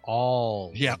rolled for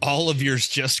all. Yeah, all of yours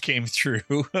just came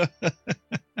through.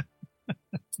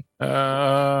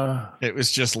 It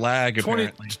was just lag. 20,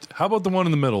 apparently. How about the one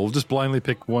in the middle? We'll just blindly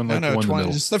pick one. Like the one in the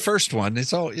middle. It's the first one.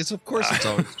 It's of course it's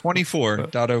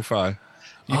 24.05.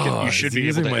 You should be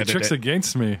able to my edit tricks it.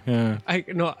 against me. Yeah.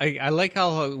 I like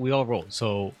how we all rolled.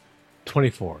 So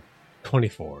 24,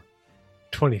 24,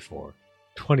 24,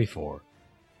 24.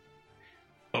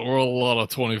 We're a lot of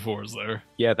 24s there.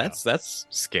 Yeah, that's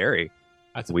scary.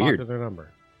 That's a weird. popular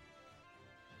number.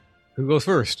 Who goes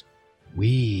first?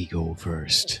 We go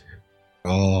first.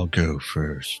 I'll go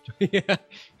first. Yeah.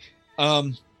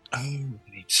 Oh,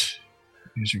 wait.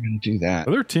 Who's going to do that?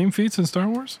 Are there team feats in Star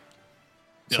Wars?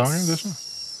 Saga edition?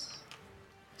 Yes.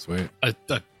 Sweet.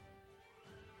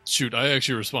 Shoot, I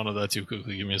actually responded to that too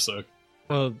quickly. Give me a sec.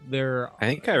 Well, I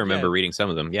think I remember reading some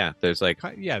of them. Yeah, there's like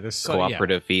there's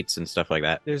cooperative feats and stuff like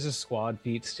that. There's a squad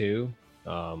feats too. They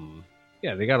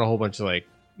got a whole bunch of like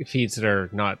feats that are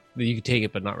not that you can take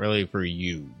it, but not really for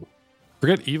you.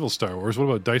 Forget evil Star Wars. What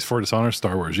about Dice for Dishonor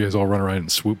Star Wars? You guys all run around in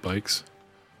swoop bikes.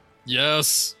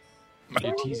 Yes.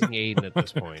 You're teasing Aiden at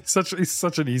this point. He's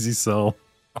such an easy sell.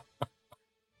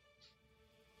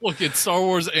 Look, it's Star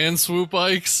Wars and swoop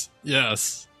bikes.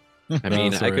 Yes. I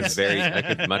mean, I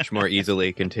could much more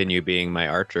easily continue being my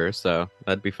archer, so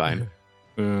that'd be fine.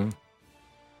 Ooh,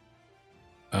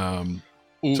 So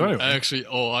anyway. actually,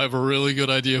 I have a really good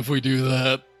idea if we do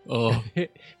that. Oh,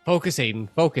 Focus, Aiden.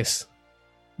 Focus.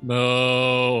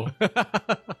 no.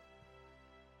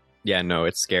 Yeah, no,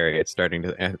 it's scary. It's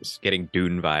getting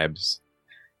Dune vibes.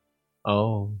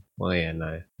 Oh, well, yeah, no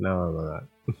I know that.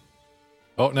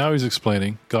 Oh, now he's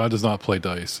explaining. God does not play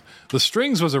dice. The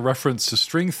strings was a reference to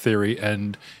string theory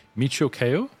and Michio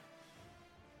Kaku.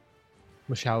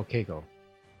 Michio Keiko.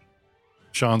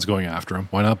 Sean's going after him.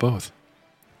 Why not both?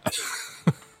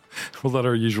 We'll let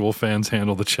our usual fans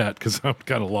handle the chat because I'm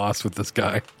kind of lost with this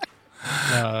guy.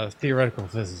 Theoretical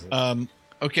physicist.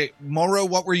 Okay, Moro,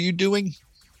 what were you doing?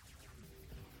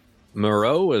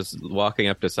 Moreau was walking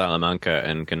up to Salamanca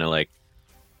and gonna like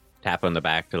tap on the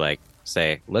back to like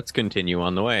say, "Let's continue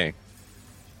on the way."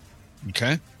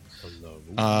 Okay.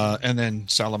 And then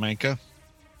Salamanca.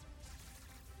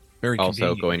 Very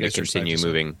also convenient. going to You guys are continue side to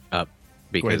moving up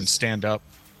Go ahead and because stand up.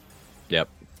 Yep.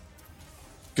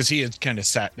 Because he had kind of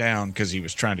sat down because he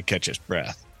was trying to catch his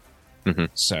breath. Mhm.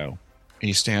 So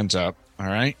he stands up. All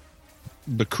right.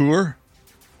 Bakur,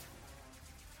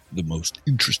 the most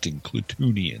interesting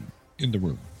Clatoonian in the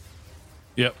room.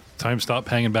 Yep. Time stop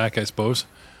hanging back, I suppose.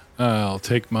 I'll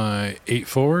take my 8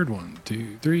 forward. 1,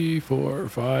 2, 3, 4,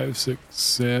 5, 6,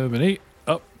 7, 8.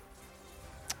 Up.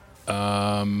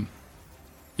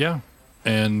 Yeah.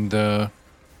 And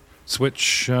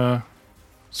switch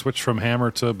from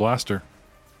hammer to blaster.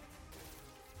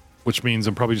 Which means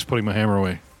I'm probably just putting my hammer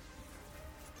away.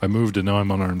 I moved and now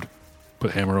I'm unarmed.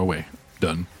 Put hammer away.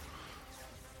 Done.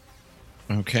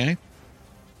 Okay.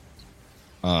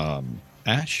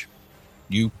 Ash,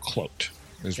 you cloaked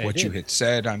is Okay, what you had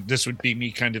said. This would be me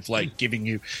kind of like giving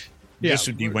you, this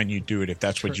would be when you do it if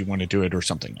that's what you want to do it or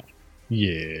something else.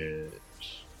 Yes.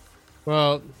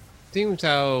 Well, seems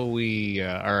how we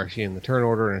are actually in the turn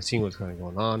order and seeing what's kind of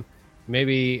going on.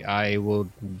 Maybe I will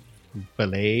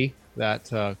belay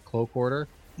that cloak order.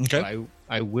 Okay.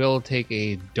 I will take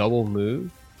a double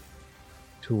move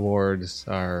towards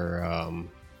our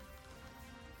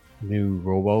new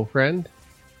robo friend.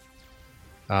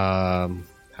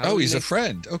 He's a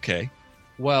friend. Okay.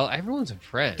 Well, everyone's a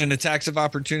friend. And attacks of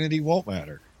opportunity won't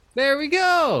matter. There we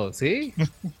go. See?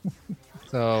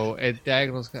 So it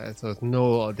diagonals. So it's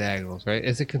no diagonals, right?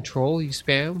 Is it control you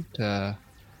spam to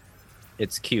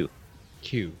it's Q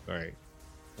Q? All right.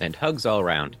 and hugs all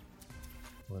around.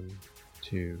 1,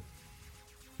 2,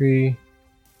 3,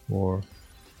 4,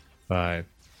 5,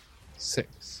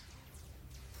 6.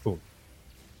 Boom.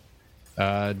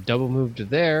 Double move to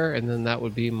there, and then that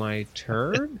would be my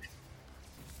turn.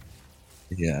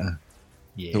 Yeah.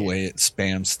 The way it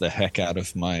spams the heck out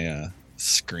of my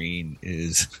screen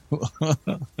is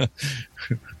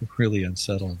really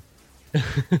unsettling.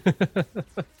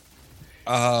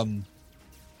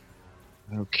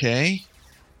 Okay.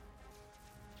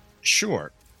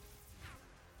 Sure.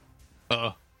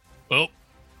 Well,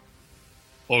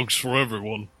 hugs for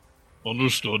everyone.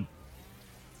 Understood.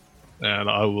 And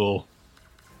I will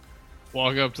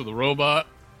walk up to the robot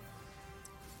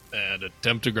and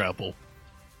attempt to grapple.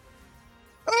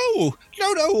 Oh,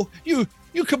 no, you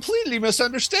completely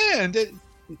misunderstand.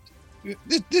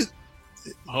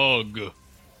 Hug.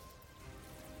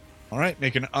 All right,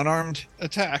 make an unarmed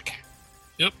attack.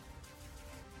 Yep.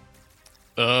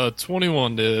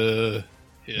 21 to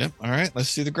hit. Yep. All right, let's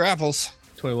see the grapples.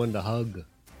 21 to hug.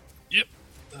 Yep.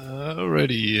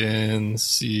 Alrighty, and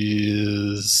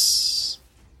sees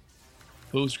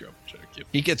post grapple check. Yep.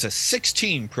 He gets a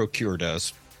 16. Procure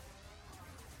does.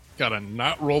 Got a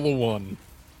not roll a 1.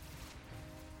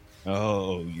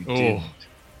 Oh, you did.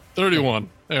 31.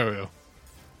 There we go.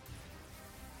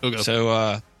 Okay. So,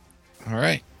 all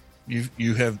right,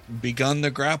 you have begun the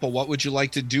grapple. What would you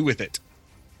like to do with it?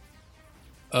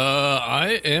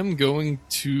 I am going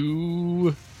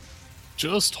to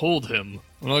just hold him.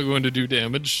 I'm not going to do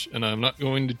damage, and I'm not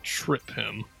going to trip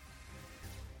him.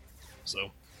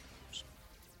 So,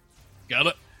 got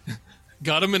it.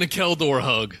 Got him in a Keldor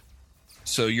hug.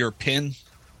 So your pin?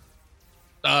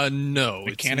 No.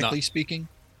 Mechanically speaking?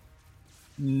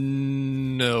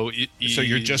 No. So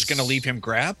you're just going to leave him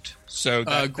grabbed? So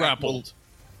grappled.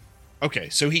 Okay,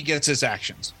 so he gets his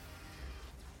actions.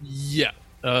 Yeah.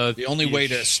 The only way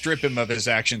to strip him of his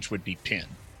actions would be pin.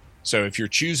 So if you're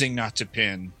choosing not to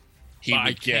pin,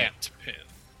 I can't pin.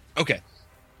 Okay,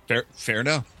 fair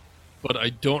enough. But I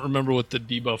don't remember what the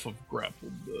debuff of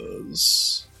grapple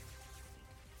does.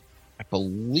 I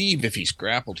believe if he's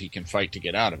grappled, he can fight to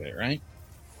get out of it, right?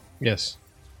 Yes.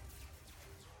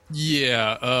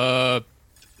 Yeah. I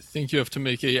think you have to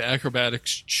make a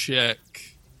acrobatics check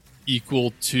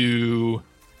equal to...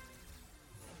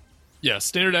 Yeah,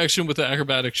 standard action with the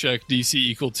acrobatic check, DC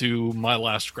equal to my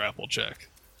last grapple check.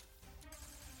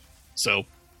 So,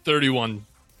 31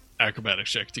 acrobatic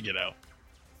check to get out.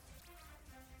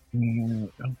 Why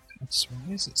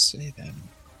does it say that?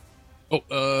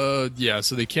 Yeah,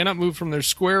 so they cannot move from their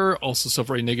square, also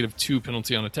suffer a -2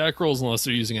 penalty on attack rolls unless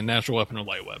they're using a natural weapon or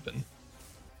light weapon.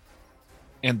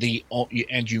 And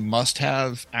you must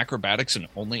have acrobatics and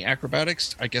only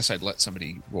acrobatics? I guess I'd let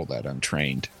somebody roll that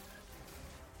untrained.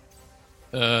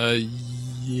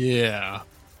 Yeah.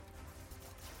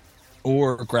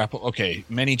 Or grapple. Okay,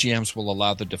 many GMs will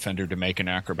allow the defender to make an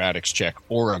acrobatics check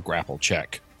or a grapple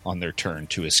check on their turn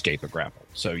to escape a grapple.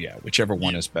 So yeah, whichever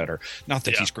one is better. Not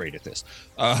that he's great at this.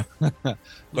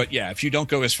 But yeah, if you don't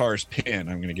go as far as pin,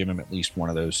 I'm going to give him at least one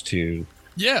of those two.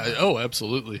 Yeah, oh,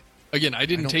 absolutely. Again, I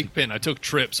didn't take pin. I took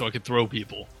trip so I could throw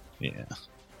people. Yeah.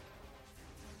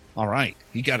 All right.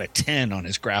 He got a 10 on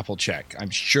his grapple check. I'm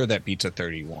sure that beats a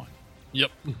 31.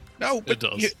 Yep. No, but it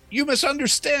does. You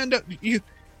misunderstand. You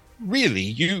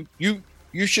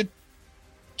should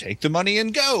take the money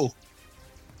and go.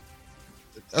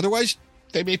 Otherwise,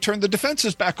 they may turn the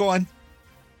defenses back on.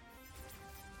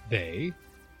 They?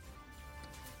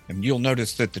 And you'll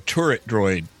notice that the turret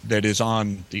droid that is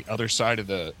on the other side of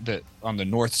on the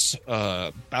north's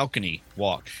balcony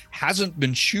walk hasn't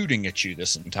been shooting at you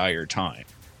this entire time.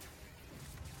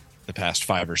 The past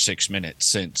 5 or 6 minutes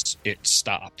since it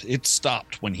stopped. It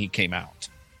stopped when he came out.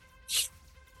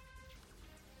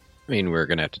 I mean, we're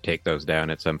going to have to take those down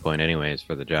at some point anyways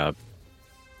for the job.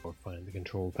 Or find the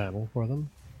control panel for them.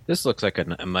 This looks like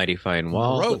a mighty fine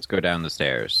wall. Moreau. Let's go down the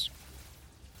stairs.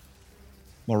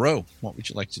 Moreau, what would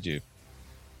you like to do?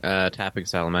 Tapping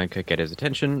Salamanca, get his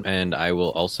attention, and I will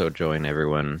also join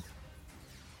everyone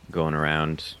going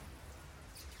around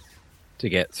to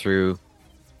get through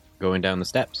going down the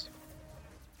steps.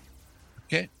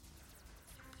 Okay.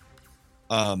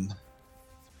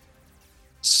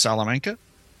 Salamanca?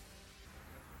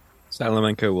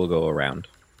 Salamanca will go around.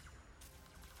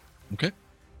 Okay.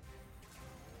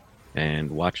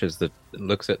 And looks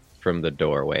at from the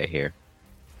doorway here.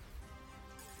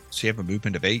 So you have a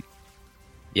movement of 8?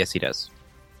 Yes, he does.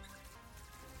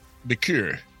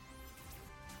 Becker.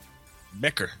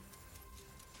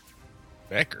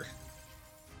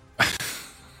 I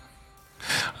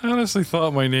honestly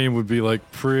thought my name would be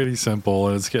like pretty simple,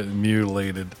 and it's getting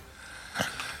mutilated.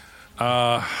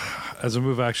 As a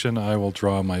move action, I will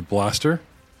draw my blaster,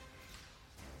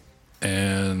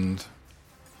 and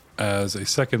as a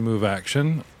second move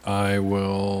action, I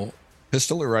will...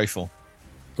 Pistol or rifle?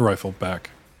 Rifle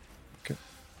back. Okay.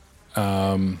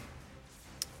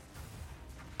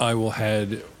 I will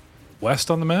head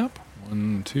west on the map.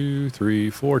 1, 2, 3,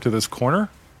 4 to this corner.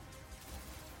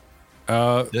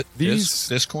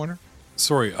 This corner?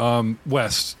 Sorry,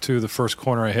 west to the first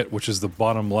corner I hit, which is the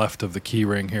bottom left of the key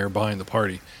ring here behind the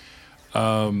party.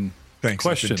 Thanks.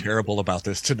 Question. I've been terrible about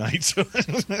this tonight. So.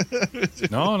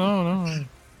 No.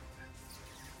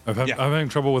 I'm having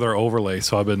trouble with our overlay,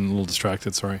 so I've been a little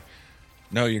distracted. Sorry.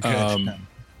 No, you're good.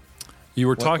 You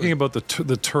were talking about the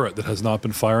turret that has not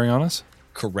been firing on us?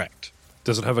 Correct.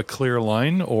 Does it have a clear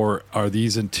line, or are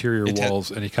these interior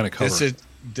walls any kind of cover?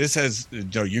 This has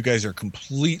no. You guys are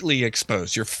completely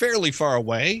exposed. You're fairly far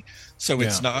away, so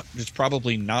it's not. It's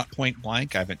probably not point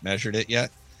blank. I haven't measured it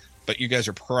yet, but you guys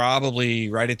are probably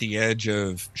right at the edge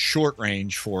of short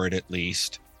range for it, at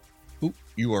least. Ooh,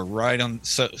 you are right on.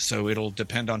 So it'll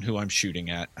depend on who I'm shooting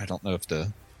at. I don't know if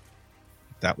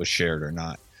that was shared or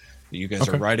not. But you guys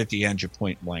are right at the edge of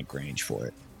point blank range for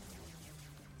it.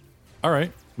 All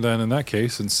right. Then in that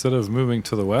case, instead of moving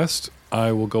to the west,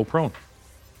 I will go prone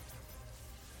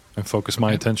and focus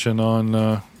my attention on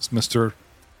Mr.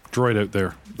 Droid out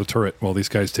there, the turret, while these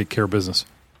guys take care of business.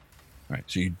 All right.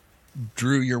 So you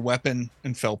drew your weapon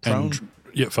and fell prone?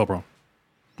 Fell prone.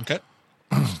 Okay.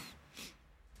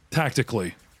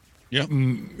 Tactically. Yep.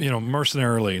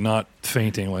 Mercenarily, not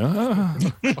fainting.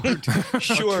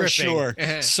 Sure.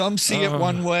 Some see it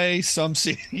one way, some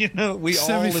see, we all are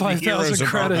the heroes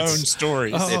of our own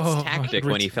stories. It's tactic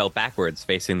when he fell backwards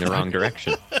facing the wrong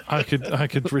direction. I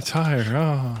could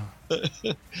retire.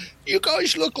 You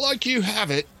guys look like you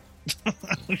have it.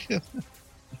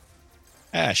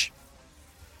 Ash.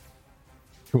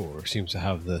 Sure, seems to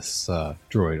have this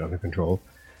droid under control.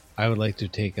 I would like to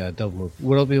take a double move.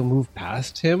 Would I be able to move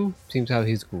past him? Seems how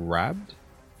he's grabbed.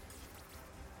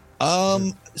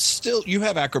 Still, you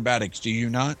have acrobatics, do you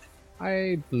not?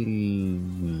 Let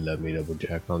me double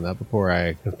check on that before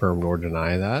I confirm nor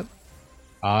deny that.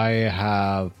 I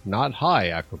have not high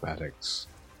acrobatics.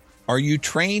 Are you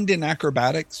trained in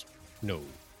acrobatics? No.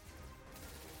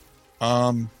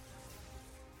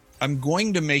 I'm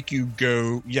going to make you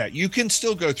go. Yeah, you can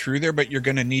still go through there, but you're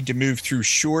going to need to move through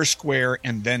shore square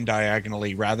and then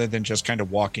diagonally rather than just kind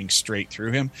of walking straight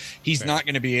through him. He's not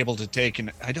going to be able to take,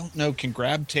 and I don't know, can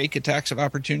Grab take attacks of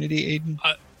opportunity, Aiden?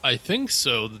 I think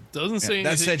so. That doesn't say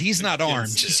anything. That said, he's not armed,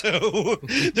 so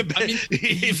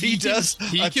if he does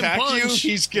attack you,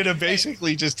 he's going to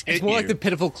basically just hit you. It's more like the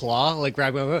pitiful claw, like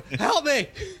Grab, help me!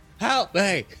 Help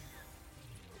me!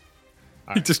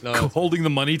 Right, just holding the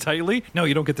money tightly. No,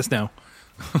 you don't get this now.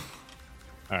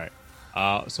 All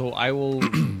right. So I will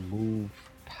move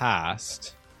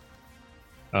past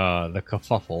the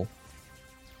kerfuffle.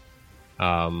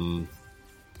 How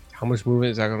much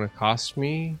movement is that going to cost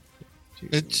me?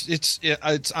 It's.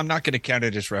 I'm not going to count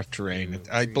it as rough terrain.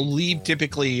 I believe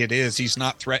typically it is. He's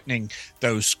not threatening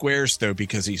those squares though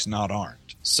because he's not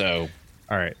armed. So.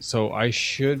 All right. So I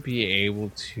should be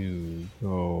able to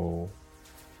go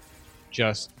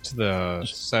just to the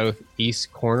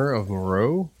southeast corner of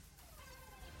Moreau.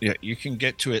 Yeah, you can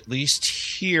get to at least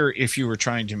here if you were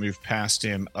trying to move past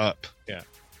him up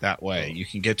that way. You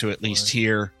can get to at least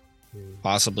here,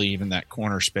 possibly even that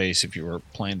corner space if you were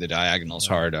playing the diagonals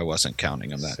hard. I wasn't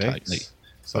counting them that tightly.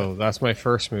 So that's my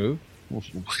first move.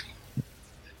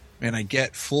 And I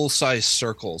get full-size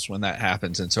circles when that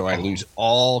happens, and so I lose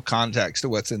all context to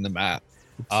what's in the map.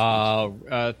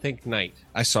 Think night.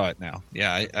 I saw it now.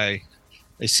 Yeah,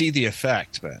 I see the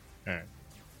effect, but... All right.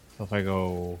 So if I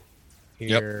go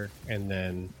here and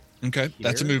then... Okay, here,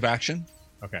 that's a move action.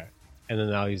 Okay. And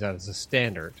then I'll use that as a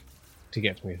standard to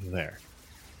get me there.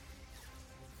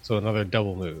 So another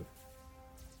double move.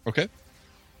 Okay.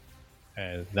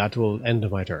 And that will end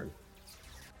my turn.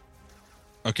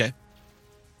 Okay.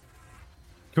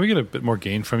 Can we get a bit more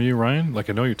gain from you, Ryan? Like,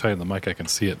 I know you're tight on the mic, I can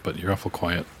see it, but you're awful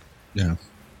quiet. Yeah.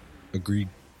 Agreed.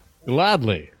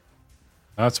 Gladly.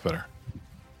 That's better.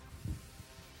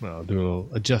 Well, I'll do a little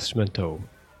adjustmento.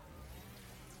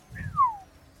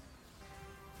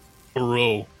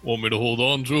 Bro, want me to hold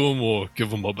on to him or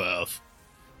give him a bath?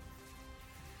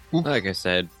 Like I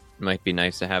said, it might be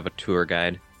nice to have a tour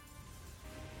guide.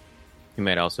 He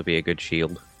might also be a good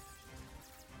shield.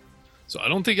 So I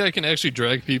don't think I can actually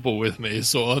drag people with me,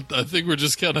 so I think we're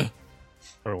just kind of...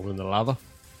 Throw him in the lava?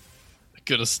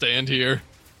 Gonna stand here.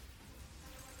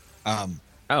 Oh,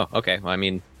 okay. Well, I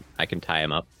mean, I can tie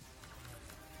him up.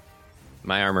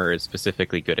 My armor is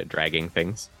specifically good at dragging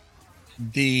things.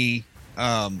 One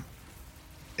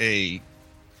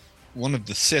of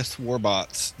the Sith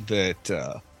warbots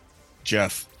that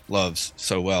Jeff loves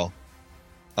so well,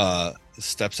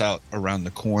 steps out around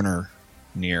the corner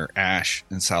near Ash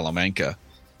and Salamanca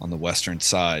on the western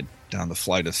side, down the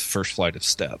first flight of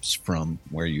steps from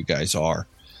where you guys are,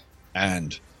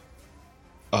 and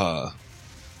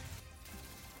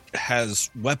has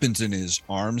weapons in his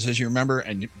arms, as you remember,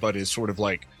 but is sort of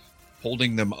like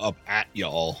holding them up at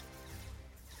y'all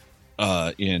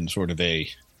in sort of a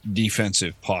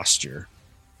defensive posture.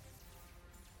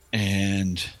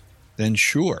 And then,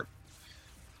 sure,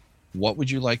 what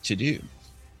would you like to do?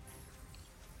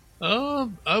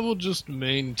 I will just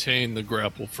maintain the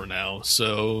grapple for now.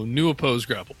 So, new opposed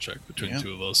grapple check between the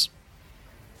two of us.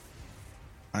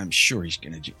 I'm sure he's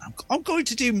going to do... I'm going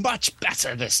to do much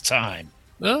better this time.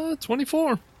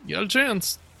 24. You got a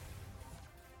chance.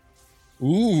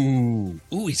 Ooh,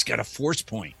 he's got a force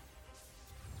point.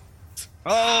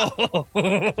 Oh,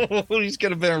 he's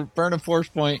going to burn a force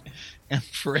point and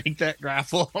break that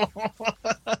grapple.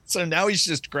 So now he's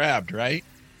just grabbed, right?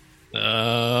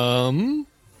 That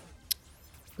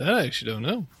I actually don't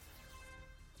know.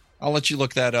 I'll let you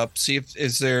look that up. See if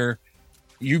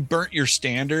you burnt your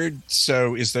standard.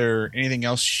 So is there anything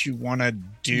else you want to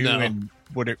do? No. And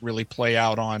would it really play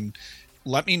out on?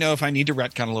 Let me know if I need to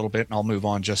retcon a little bit, and I'll move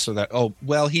on just so that. Oh,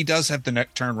 well, he does have the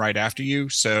next turn right after you,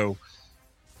 so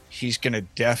he's going to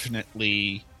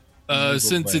definitely.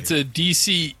 Since it's a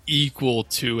DC equal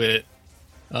to it,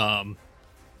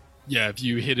 if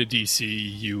you hit a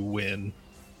DC, you win.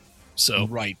 So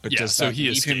right, but does that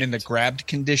leave him in the grabbed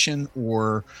condition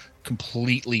or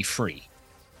completely free?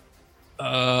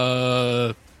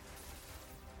 I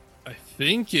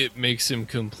think it makes him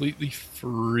completely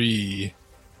free.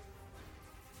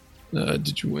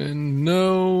 Did you win?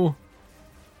 No.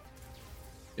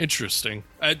 Interesting.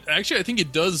 I think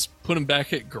it does put him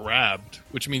back at grabbed,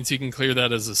 which means he can clear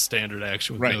that as a standard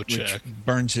action with no check.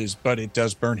 But it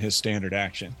does burn his standard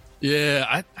action. Yeah,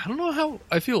 I don't know how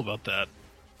I feel about that.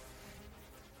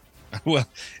 Well,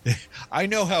 I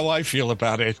know how I feel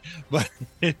about it, but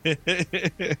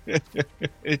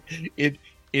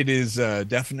it is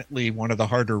definitely one of the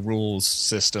harder rules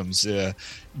systems.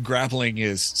 Grappling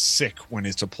is sick when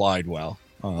it's applied well.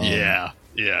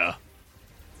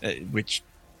 Which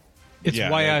it's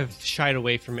why I've shied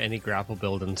away from any grapple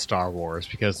build in Star Wars,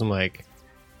 because I'm like,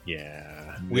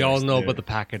 we all know about the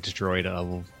package droid at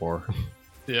level 4.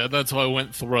 Yeah, that's why I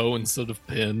went throw instead of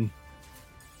pin.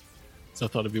 So I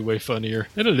thought it'd be way funnier,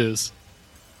 and it is.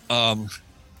 Well,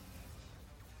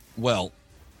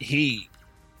 he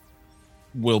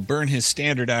will burn his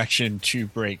standard action to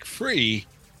break free,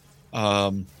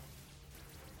 and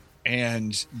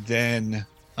then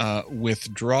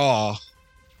withdraw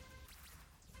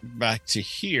back to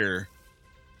here.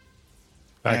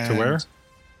 Back to where?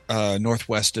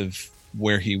 Northwest of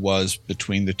where he was,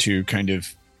 between the two, kind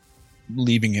of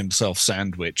leaving himself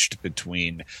sandwiched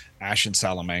between Ash and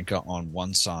Salamanca on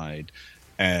one side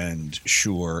and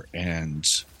Shure and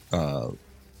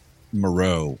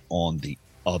Moreau on the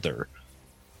other.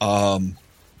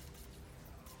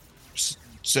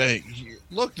 Say,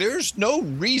 look, there's no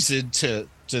reason to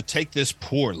take this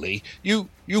poorly. You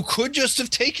could just have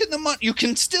taken the money. You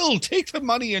can still take the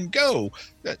money and go.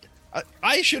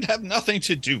 I should have nothing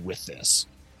to do with this.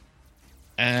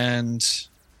 And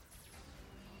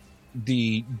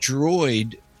the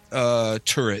droid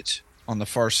turret on the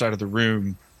far side of the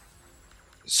room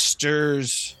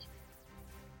stirs,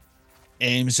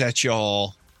 aims at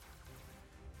y'all,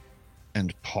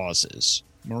 and pauses.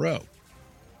 Moreau.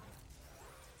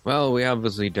 Well, we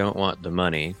obviously don't want the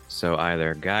money, so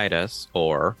either guide us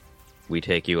or we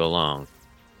take you along.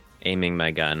 Aiming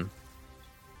my gun.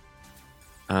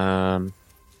 I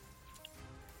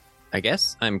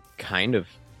guess I'm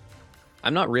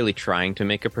not really trying to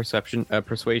make a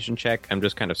persuasion check. I'm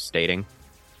just kind of stating.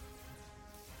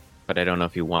 But I don't know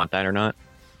if you want that or not.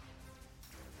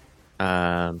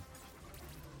 And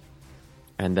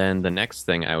then the next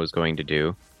thing I was going to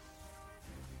do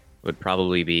would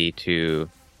probably be to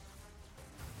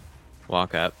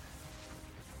walk up.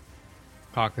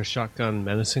 Cock a shotgun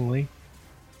menacingly?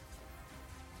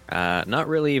 Not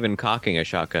really even cocking a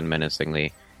shotgun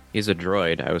menacingly. He's a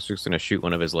droid. I was just going to shoot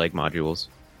one of his leg modules.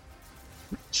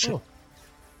 Oh.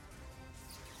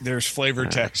 There's flavor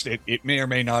text. It may or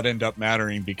may not end up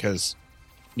mattering because,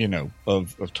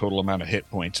 of total amount of hit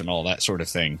points and all that sort of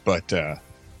thing. But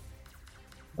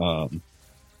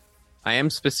I am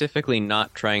specifically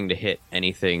not trying to hit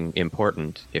anything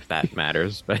important, if that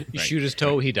matters. But you shoot his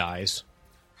toe, he dies.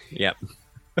 Yep.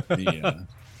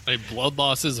 A blood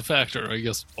loss is a factor. I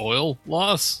guess oil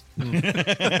loss? My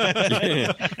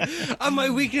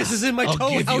weakness is in my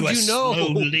toe. How'd you know?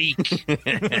 Leak.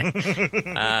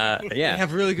 Yeah.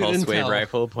 Have really good Pulse intel. wave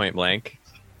rifle, point blank.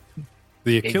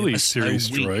 The Achilles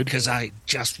series droid. Because I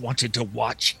just wanted to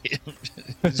watch him.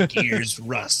 His gears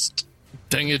rust.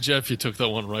 Dang it, Jeff, you took that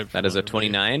one right. That is a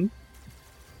 29.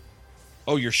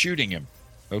 Oh, you're shooting him.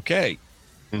 Okay.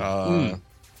 I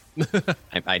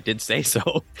did say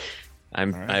so.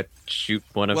 I shoot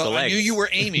one of the legs. I knew you were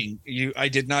aiming. I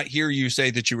did not hear you say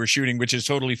that you were shooting, which is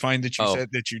totally fine that you said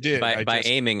that you did. By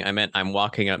aiming, I meant I'm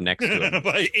walking up next to him.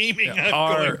 By aiming,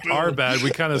 our bad.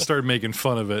 We kind of started making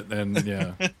fun of it, and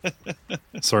yeah.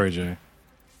 Sorry, Jay.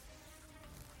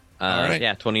 All right.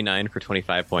 Yeah, 29 for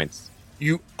 25 points.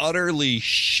 You utterly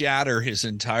shatter his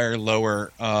entire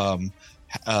lower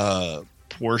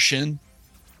portion,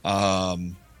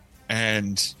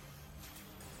 and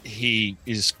he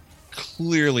is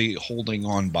clearly holding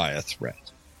on by a thread.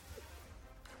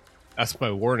 That's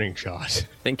my warning shot.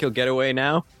 Think he'll get away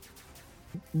now?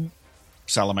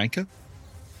 Salamanca?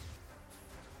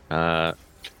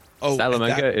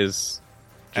 Salamanca is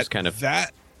just kind of...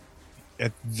 At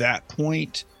that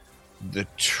point, the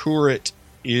turret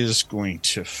is going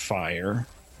to fire.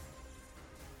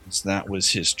 So that was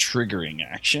his triggering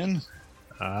action.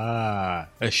 A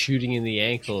shooting in the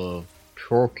ankle of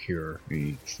Procure.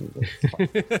 3, 4,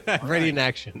 5. Ready in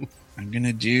action. I'm going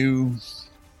to do...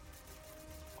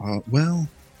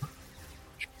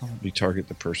 should probably target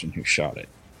the person who shot it.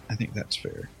 I think that's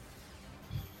fair.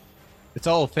 It's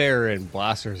all fair in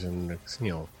blasters and,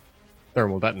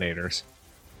 thermal detonators.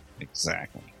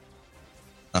 Exactly.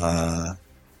 That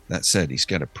said, he's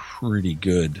got a pretty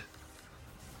good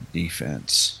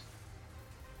defense.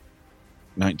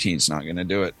 19's not going to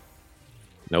do it.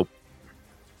 Nope.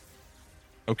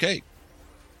 Okay.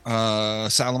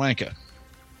 Salamanca.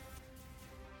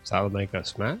 Salamanca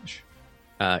smash?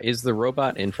 Is the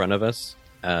robot in front of us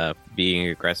being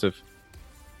aggressive?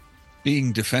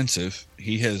 Being defensive,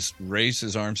 he has raised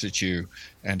his arms at you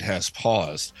and has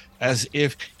paused, as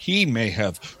if he may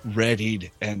have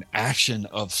readied an action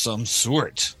of some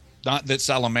sort. Not that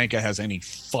Salamanca has any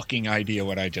fucking idea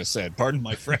what I just said. Pardon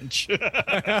my French.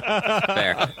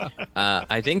 Fair.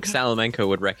 I think Salamanca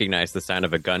would recognize the sound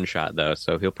of a gunshot, though,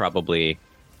 so he'll probably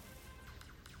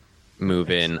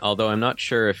move in. Although I'm not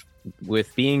sure if,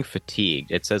 with being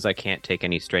fatigued, it says I can't take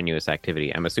any strenuous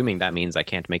activity. I'm assuming that means I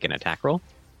can't make an attack roll?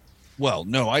 Well,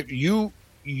 no. You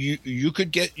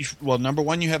could get... Well, number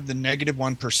one, you have the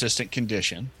 -1 persistent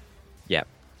condition. Yeah.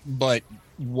 But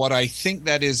what I think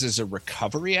that is a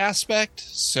recovery aspect.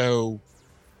 So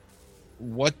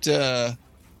what... Well,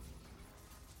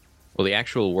 the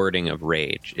actual wording of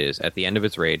rage is, at the end of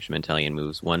its rage, Mentalian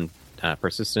moves 1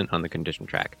 persistent on the condition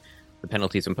track. The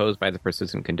penalties imposed by the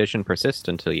persistent condition persist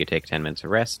until you take 10 minutes of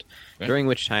rest, during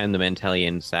which time the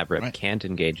Mentalian Sabrip can't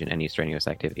engage in any strenuous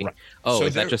activity. Right. Oh, So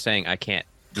is that just saying I can't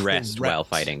rest while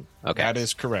fighting? Okay. That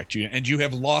is correct. You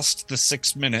have lost the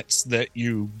 6 minutes that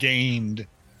you gained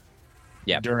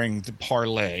during the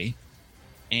parlay,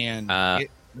 and it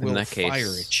will in that fire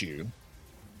case, at you.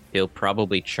 He'll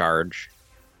probably charge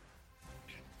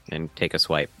and take a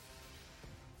swipe.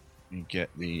 You get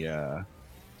the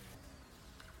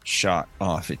shot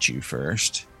off at you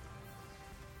first.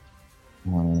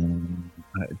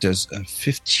 Does a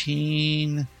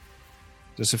 15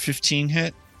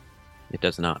 hit? It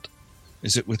does not.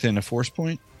 Is it within a force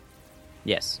point?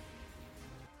 Yes.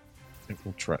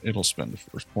 It'll spend the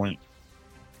force point.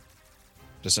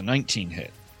 Does a 19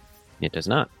 hit? It does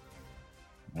not.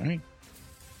 All right.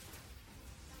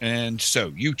 And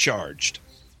so you charged.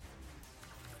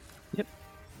 Yep.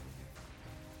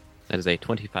 That is a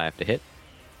 25 to hit.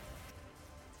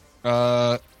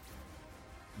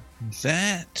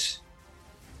 That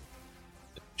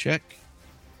check.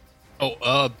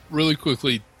 Really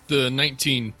quickly, the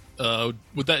 19,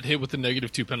 would that hit with the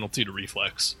 -2 penalty to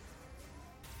reflex?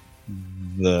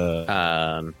 With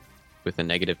a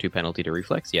 -2 penalty to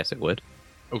reflex? Yes, it would.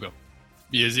 Okay.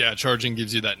 Yeah, charging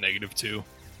gives you that -2.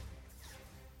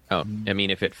 Oh, I mean,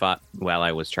 if it fought while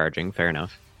I was charging, fair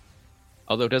enough.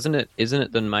 Although, isn't it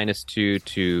the -2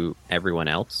 to everyone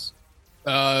else?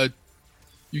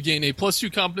 You gain a +2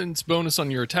 competence bonus on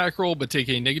your attack roll, but take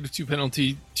a -2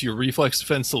 penalty to your reflex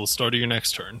defense till the start of your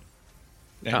next turn.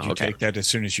 And you take that as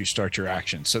soon as you start your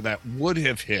action. So that would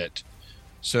have hit.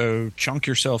 So chunk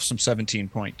yourself some 17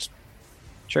 points.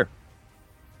 Sure.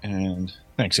 And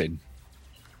thanks, Aiden.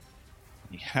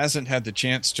 He hasn't had the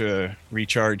chance to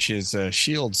recharge his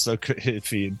shield, so if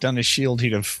he had done his shield,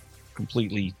 he'd have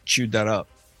completely chewed that up.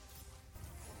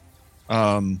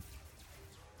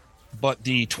 But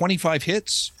the 25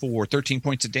 hits for 13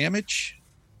 points of damage.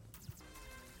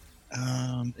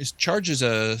 Is charge is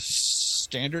a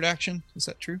standard action? Is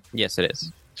that true? Yes, it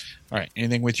is. All right.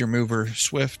 Anything with your move or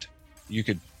swift? You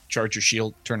could charge your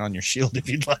shield, turn on your shield if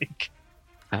you'd like.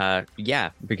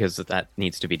 Yeah, because that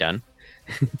needs to be done.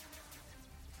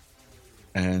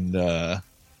 And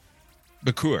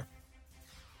Bakur.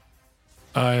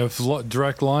 I have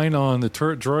direct line on the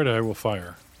turret droid. I will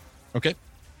fire. Okay.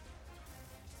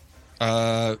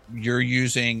 You're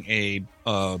using a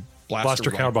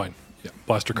blaster carbine. Yeah,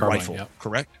 blaster carbine. Rifle, yeah.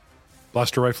 Correct?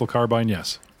 Blaster rifle carbine,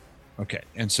 yes. Okay.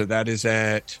 And so that is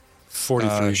at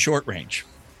 43. Short range.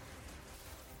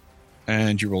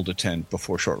 And you rolled a 10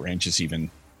 before short range is even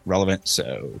relevant.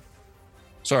 So,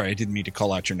 sorry, I didn't mean to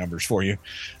call out your numbers for you.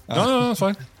 No, that's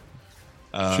fine.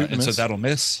 And so that'll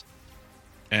miss.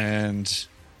 And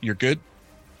you're good?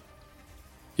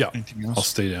 Yeah. Anything else? I'll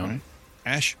stay down. Right.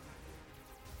 Ash?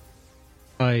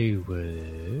 I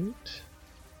would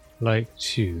like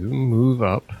to move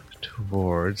up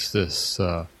towards this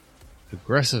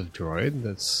aggressive droid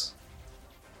that's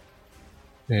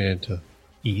and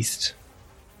east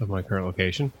of my current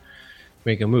location.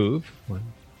 Make a move.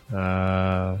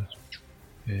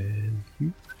 And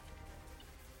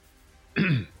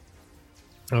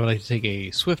I would like to take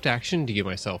a swift action to give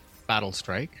myself battle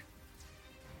strike.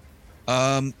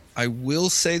 I will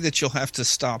say that you'll have to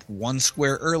stop one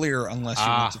square earlier unless you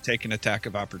want to take an attack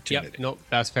of opportunity. Yep, nope,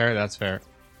 that's fair, that's fair.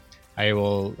 I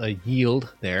will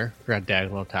yield there. Got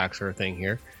diagonal attack sort of thing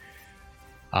here.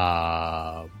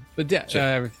 But yeah,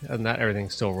 other than that, everything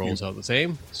still rolls out the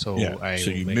same. So yeah.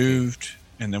 So you moved,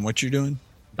 and then what you're doing?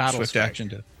 Battle Swift strike. action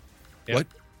to Yep. what?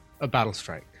 A battle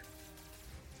strike.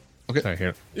 Okay. Sorry,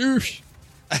 here.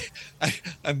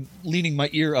 I'm leaning my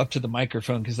ear up to the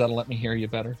microphone because that'll let me hear you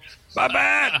better. My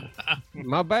bad.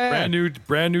 My bad.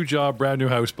 Brand new job, brand new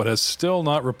house, but has still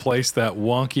not replaced that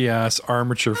wonky ass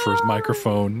armature for his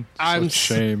microphone. I'm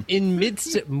shame. In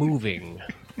midst moving.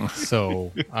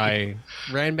 So I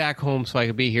ran back home so I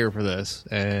could be here for this,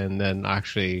 and then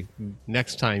actually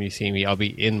next time you see me, I'll be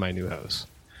in my new house.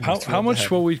 How much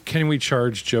can we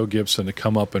charge Joe Gibson to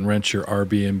come up and rent your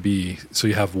Airbnb so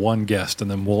you have one guest, and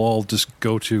then we'll all just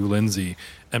go to Lindsay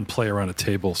and play around a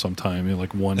table sometime in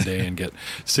like one day and get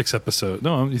 6 episodes?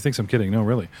 No, you think I'm kidding? No,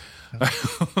 really.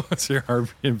 It's your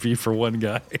Airbnb for one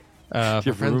guy.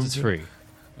 For friends, it's free.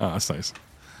 Oh, that's nice.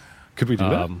 Could we do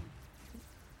that?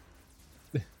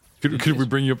 Could we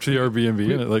bring you up to the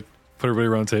Airbnb and like put everybody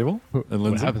around the table? And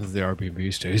What happens if the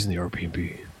Airbnb stays in the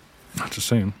Airbnb? I'm just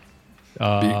saying.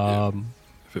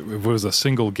 If it was a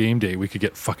single game day, we could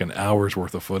get fucking hours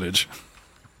worth of footage.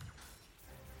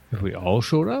 If we all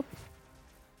showed up?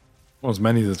 Well, as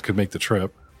many as could make the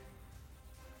trip.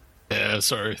 Yeah,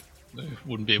 sorry. I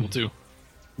wouldn't be able to.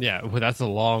 Yeah, well, that's a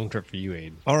long trip for you,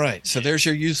 Aiden. All right. So there's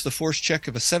your use the force check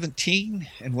of a 17.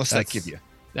 And what's that give you?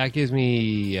 That gives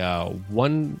me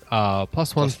one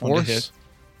plus one force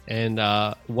and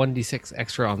 1d6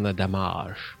 extra on the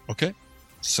damage. Okay.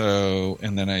 So,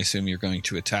 and then I assume you're going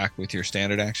to attack with your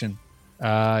standard action?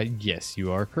 Yes,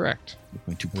 you are correct. You're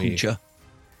going to puncha.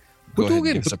 Go ahead and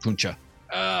give us a puncha.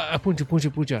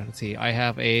 Puncha. Let's see. I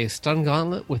have a stun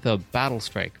gauntlet with a battle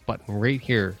strike button right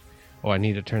here. Oh, I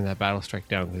need to turn that battle strike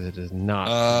down because it is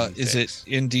not. Is it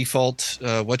in default?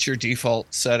 What's your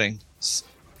default setting?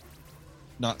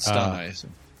 Not stun, I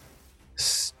assume.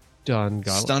 Stun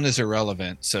gauntlet. Stun is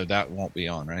irrelevant, so that won't be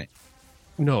on, right?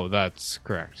 No, that's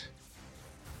correct.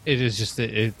 It is just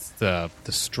it's the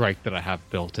strike that I have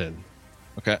built in.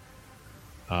 Okay.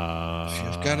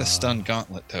 I've got a stun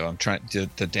gauntlet though. I'm trying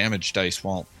the damage dice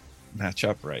won't match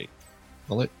up right,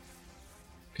 will it?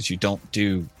 Because you don't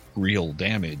do real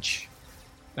damage.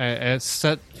 It's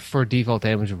set for default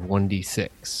damage of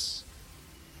 1d6.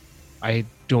 I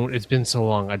don't. It's been so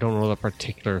long. I don't know the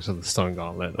particulars of the stun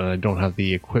gauntlet, and I don't have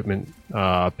the equipment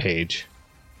page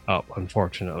up,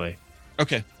 unfortunately.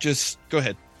 Okay, just go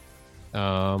ahead.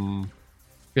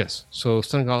 Yes. So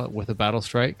stun gauntlet with a battle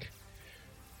strike.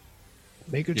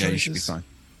 Make your choices. Yeah, you should be fine.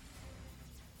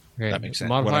 Okay. That makes sense.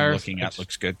 Modifiers, what I'm looking at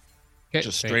looks good. Okay,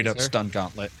 just straight up stun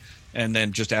gauntlet, and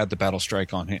then just add the battle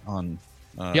strike on.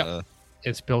 Yep,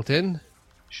 it's built in.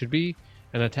 Should be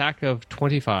an attack of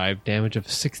 25, damage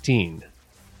of 16.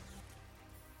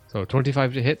 So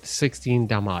 25 to hit, 16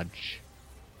 damage.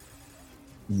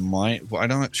 I'm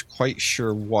not quite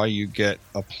sure why you get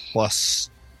a +2.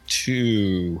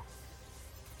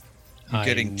 You're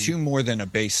getting 2 more than a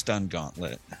base stun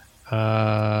gauntlet.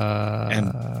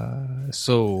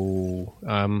 So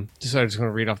I'm just going to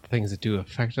read off the things that do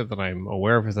affect it that I'm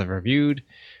aware of as I've reviewed.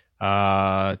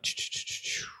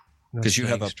 because you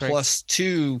have a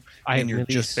 +2 in your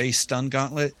just base stun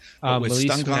gauntlet. But with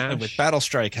stun gauntlet with battle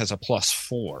strike has a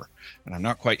 +4, and I'm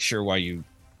not quite sure why you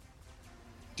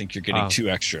think you're getting 2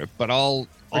 extra. But all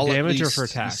damage or for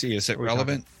attack? See, is it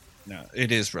relevant? No,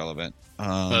 it is relevant.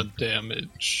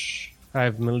 Damage. I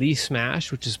have melee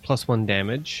smash, which is +1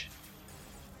 damage.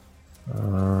 I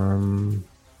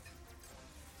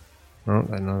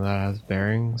know that has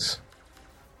bearings.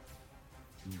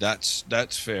 That's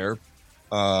fair.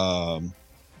 Sorry,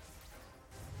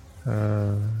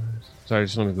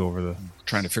 just let me go over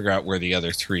trying to figure out where the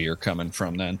other 3 are coming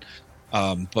from. Then,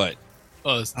 but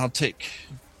I'll take.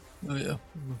 Oh yeah.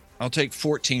 I'll take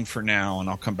 14 for now, and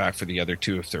I'll come back for the other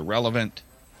 2 if they're relevant.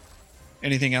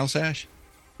 Anything else, Ash?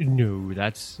 No,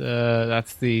 that's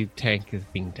the tank is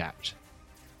being tapped.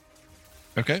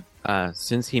 Okay.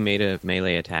 Since he made a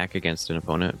melee attack against an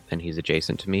opponent and he's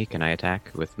adjacent to me, can I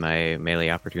attack with my melee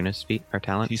opportunist feat or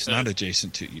talent? He's not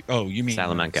adjacent to you. Oh, you mean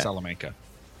Salamanca.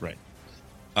 Right.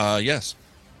 Yes.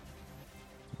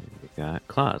 We got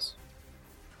claws.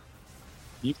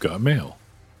 You've got mail.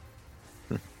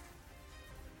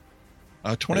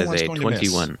 21 is a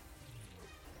 21.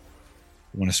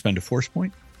 You want to spend a force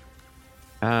point?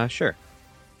 Sure.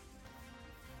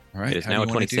 All right. It is now a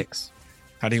 26.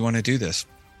 How do you want to do this?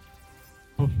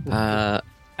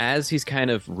 As he's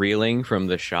kind of reeling from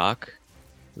the shock,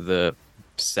 the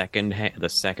second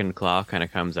claw kind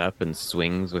of comes up and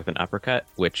swings with an uppercut,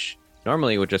 which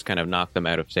normally would just kind of knock them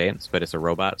out of stance, but it's a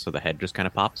robot, so the head just kind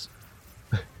of pops.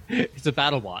 It's a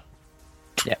battle bot.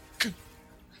 Yeah.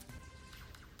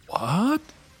 What?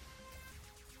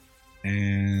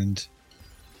 And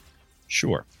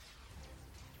sure.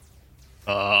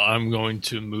 I'm going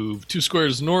to move 2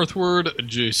 squares northward,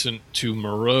 adjacent to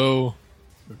Moreau,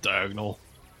 diagonal.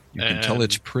 You can tell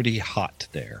it's pretty hot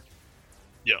there.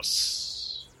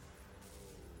 Yes.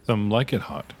 Some like it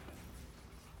hot.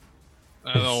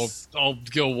 And I'll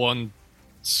go 1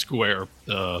 square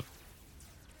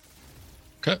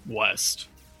west.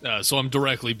 So I'm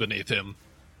directly beneath him.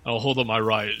 I'll hold up my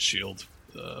riot shield,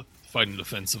 fighting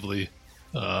defensively,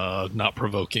 not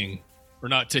provoking, or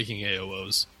not taking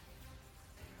AOs.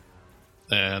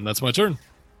 And that's my turn.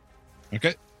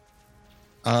 Okay.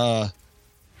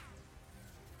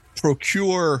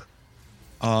 Procure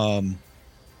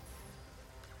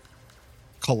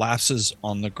collapses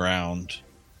on the ground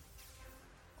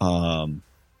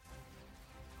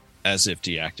as if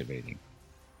deactivating.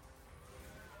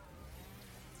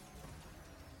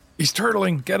 He's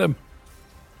turtling. Get him.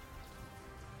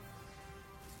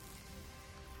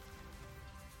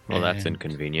 Well, that's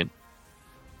inconvenient.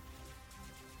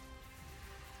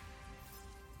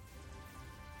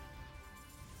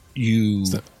 You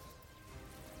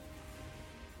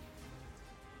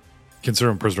consider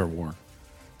him prisoner of war.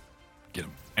 Get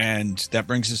him. And that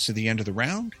brings us to the end of the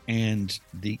round and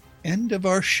the end of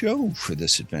our show for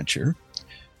this adventure.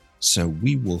 So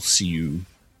we will see you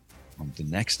on the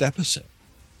next episode.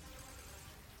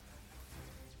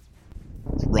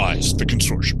 Rise, the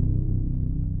Consortium.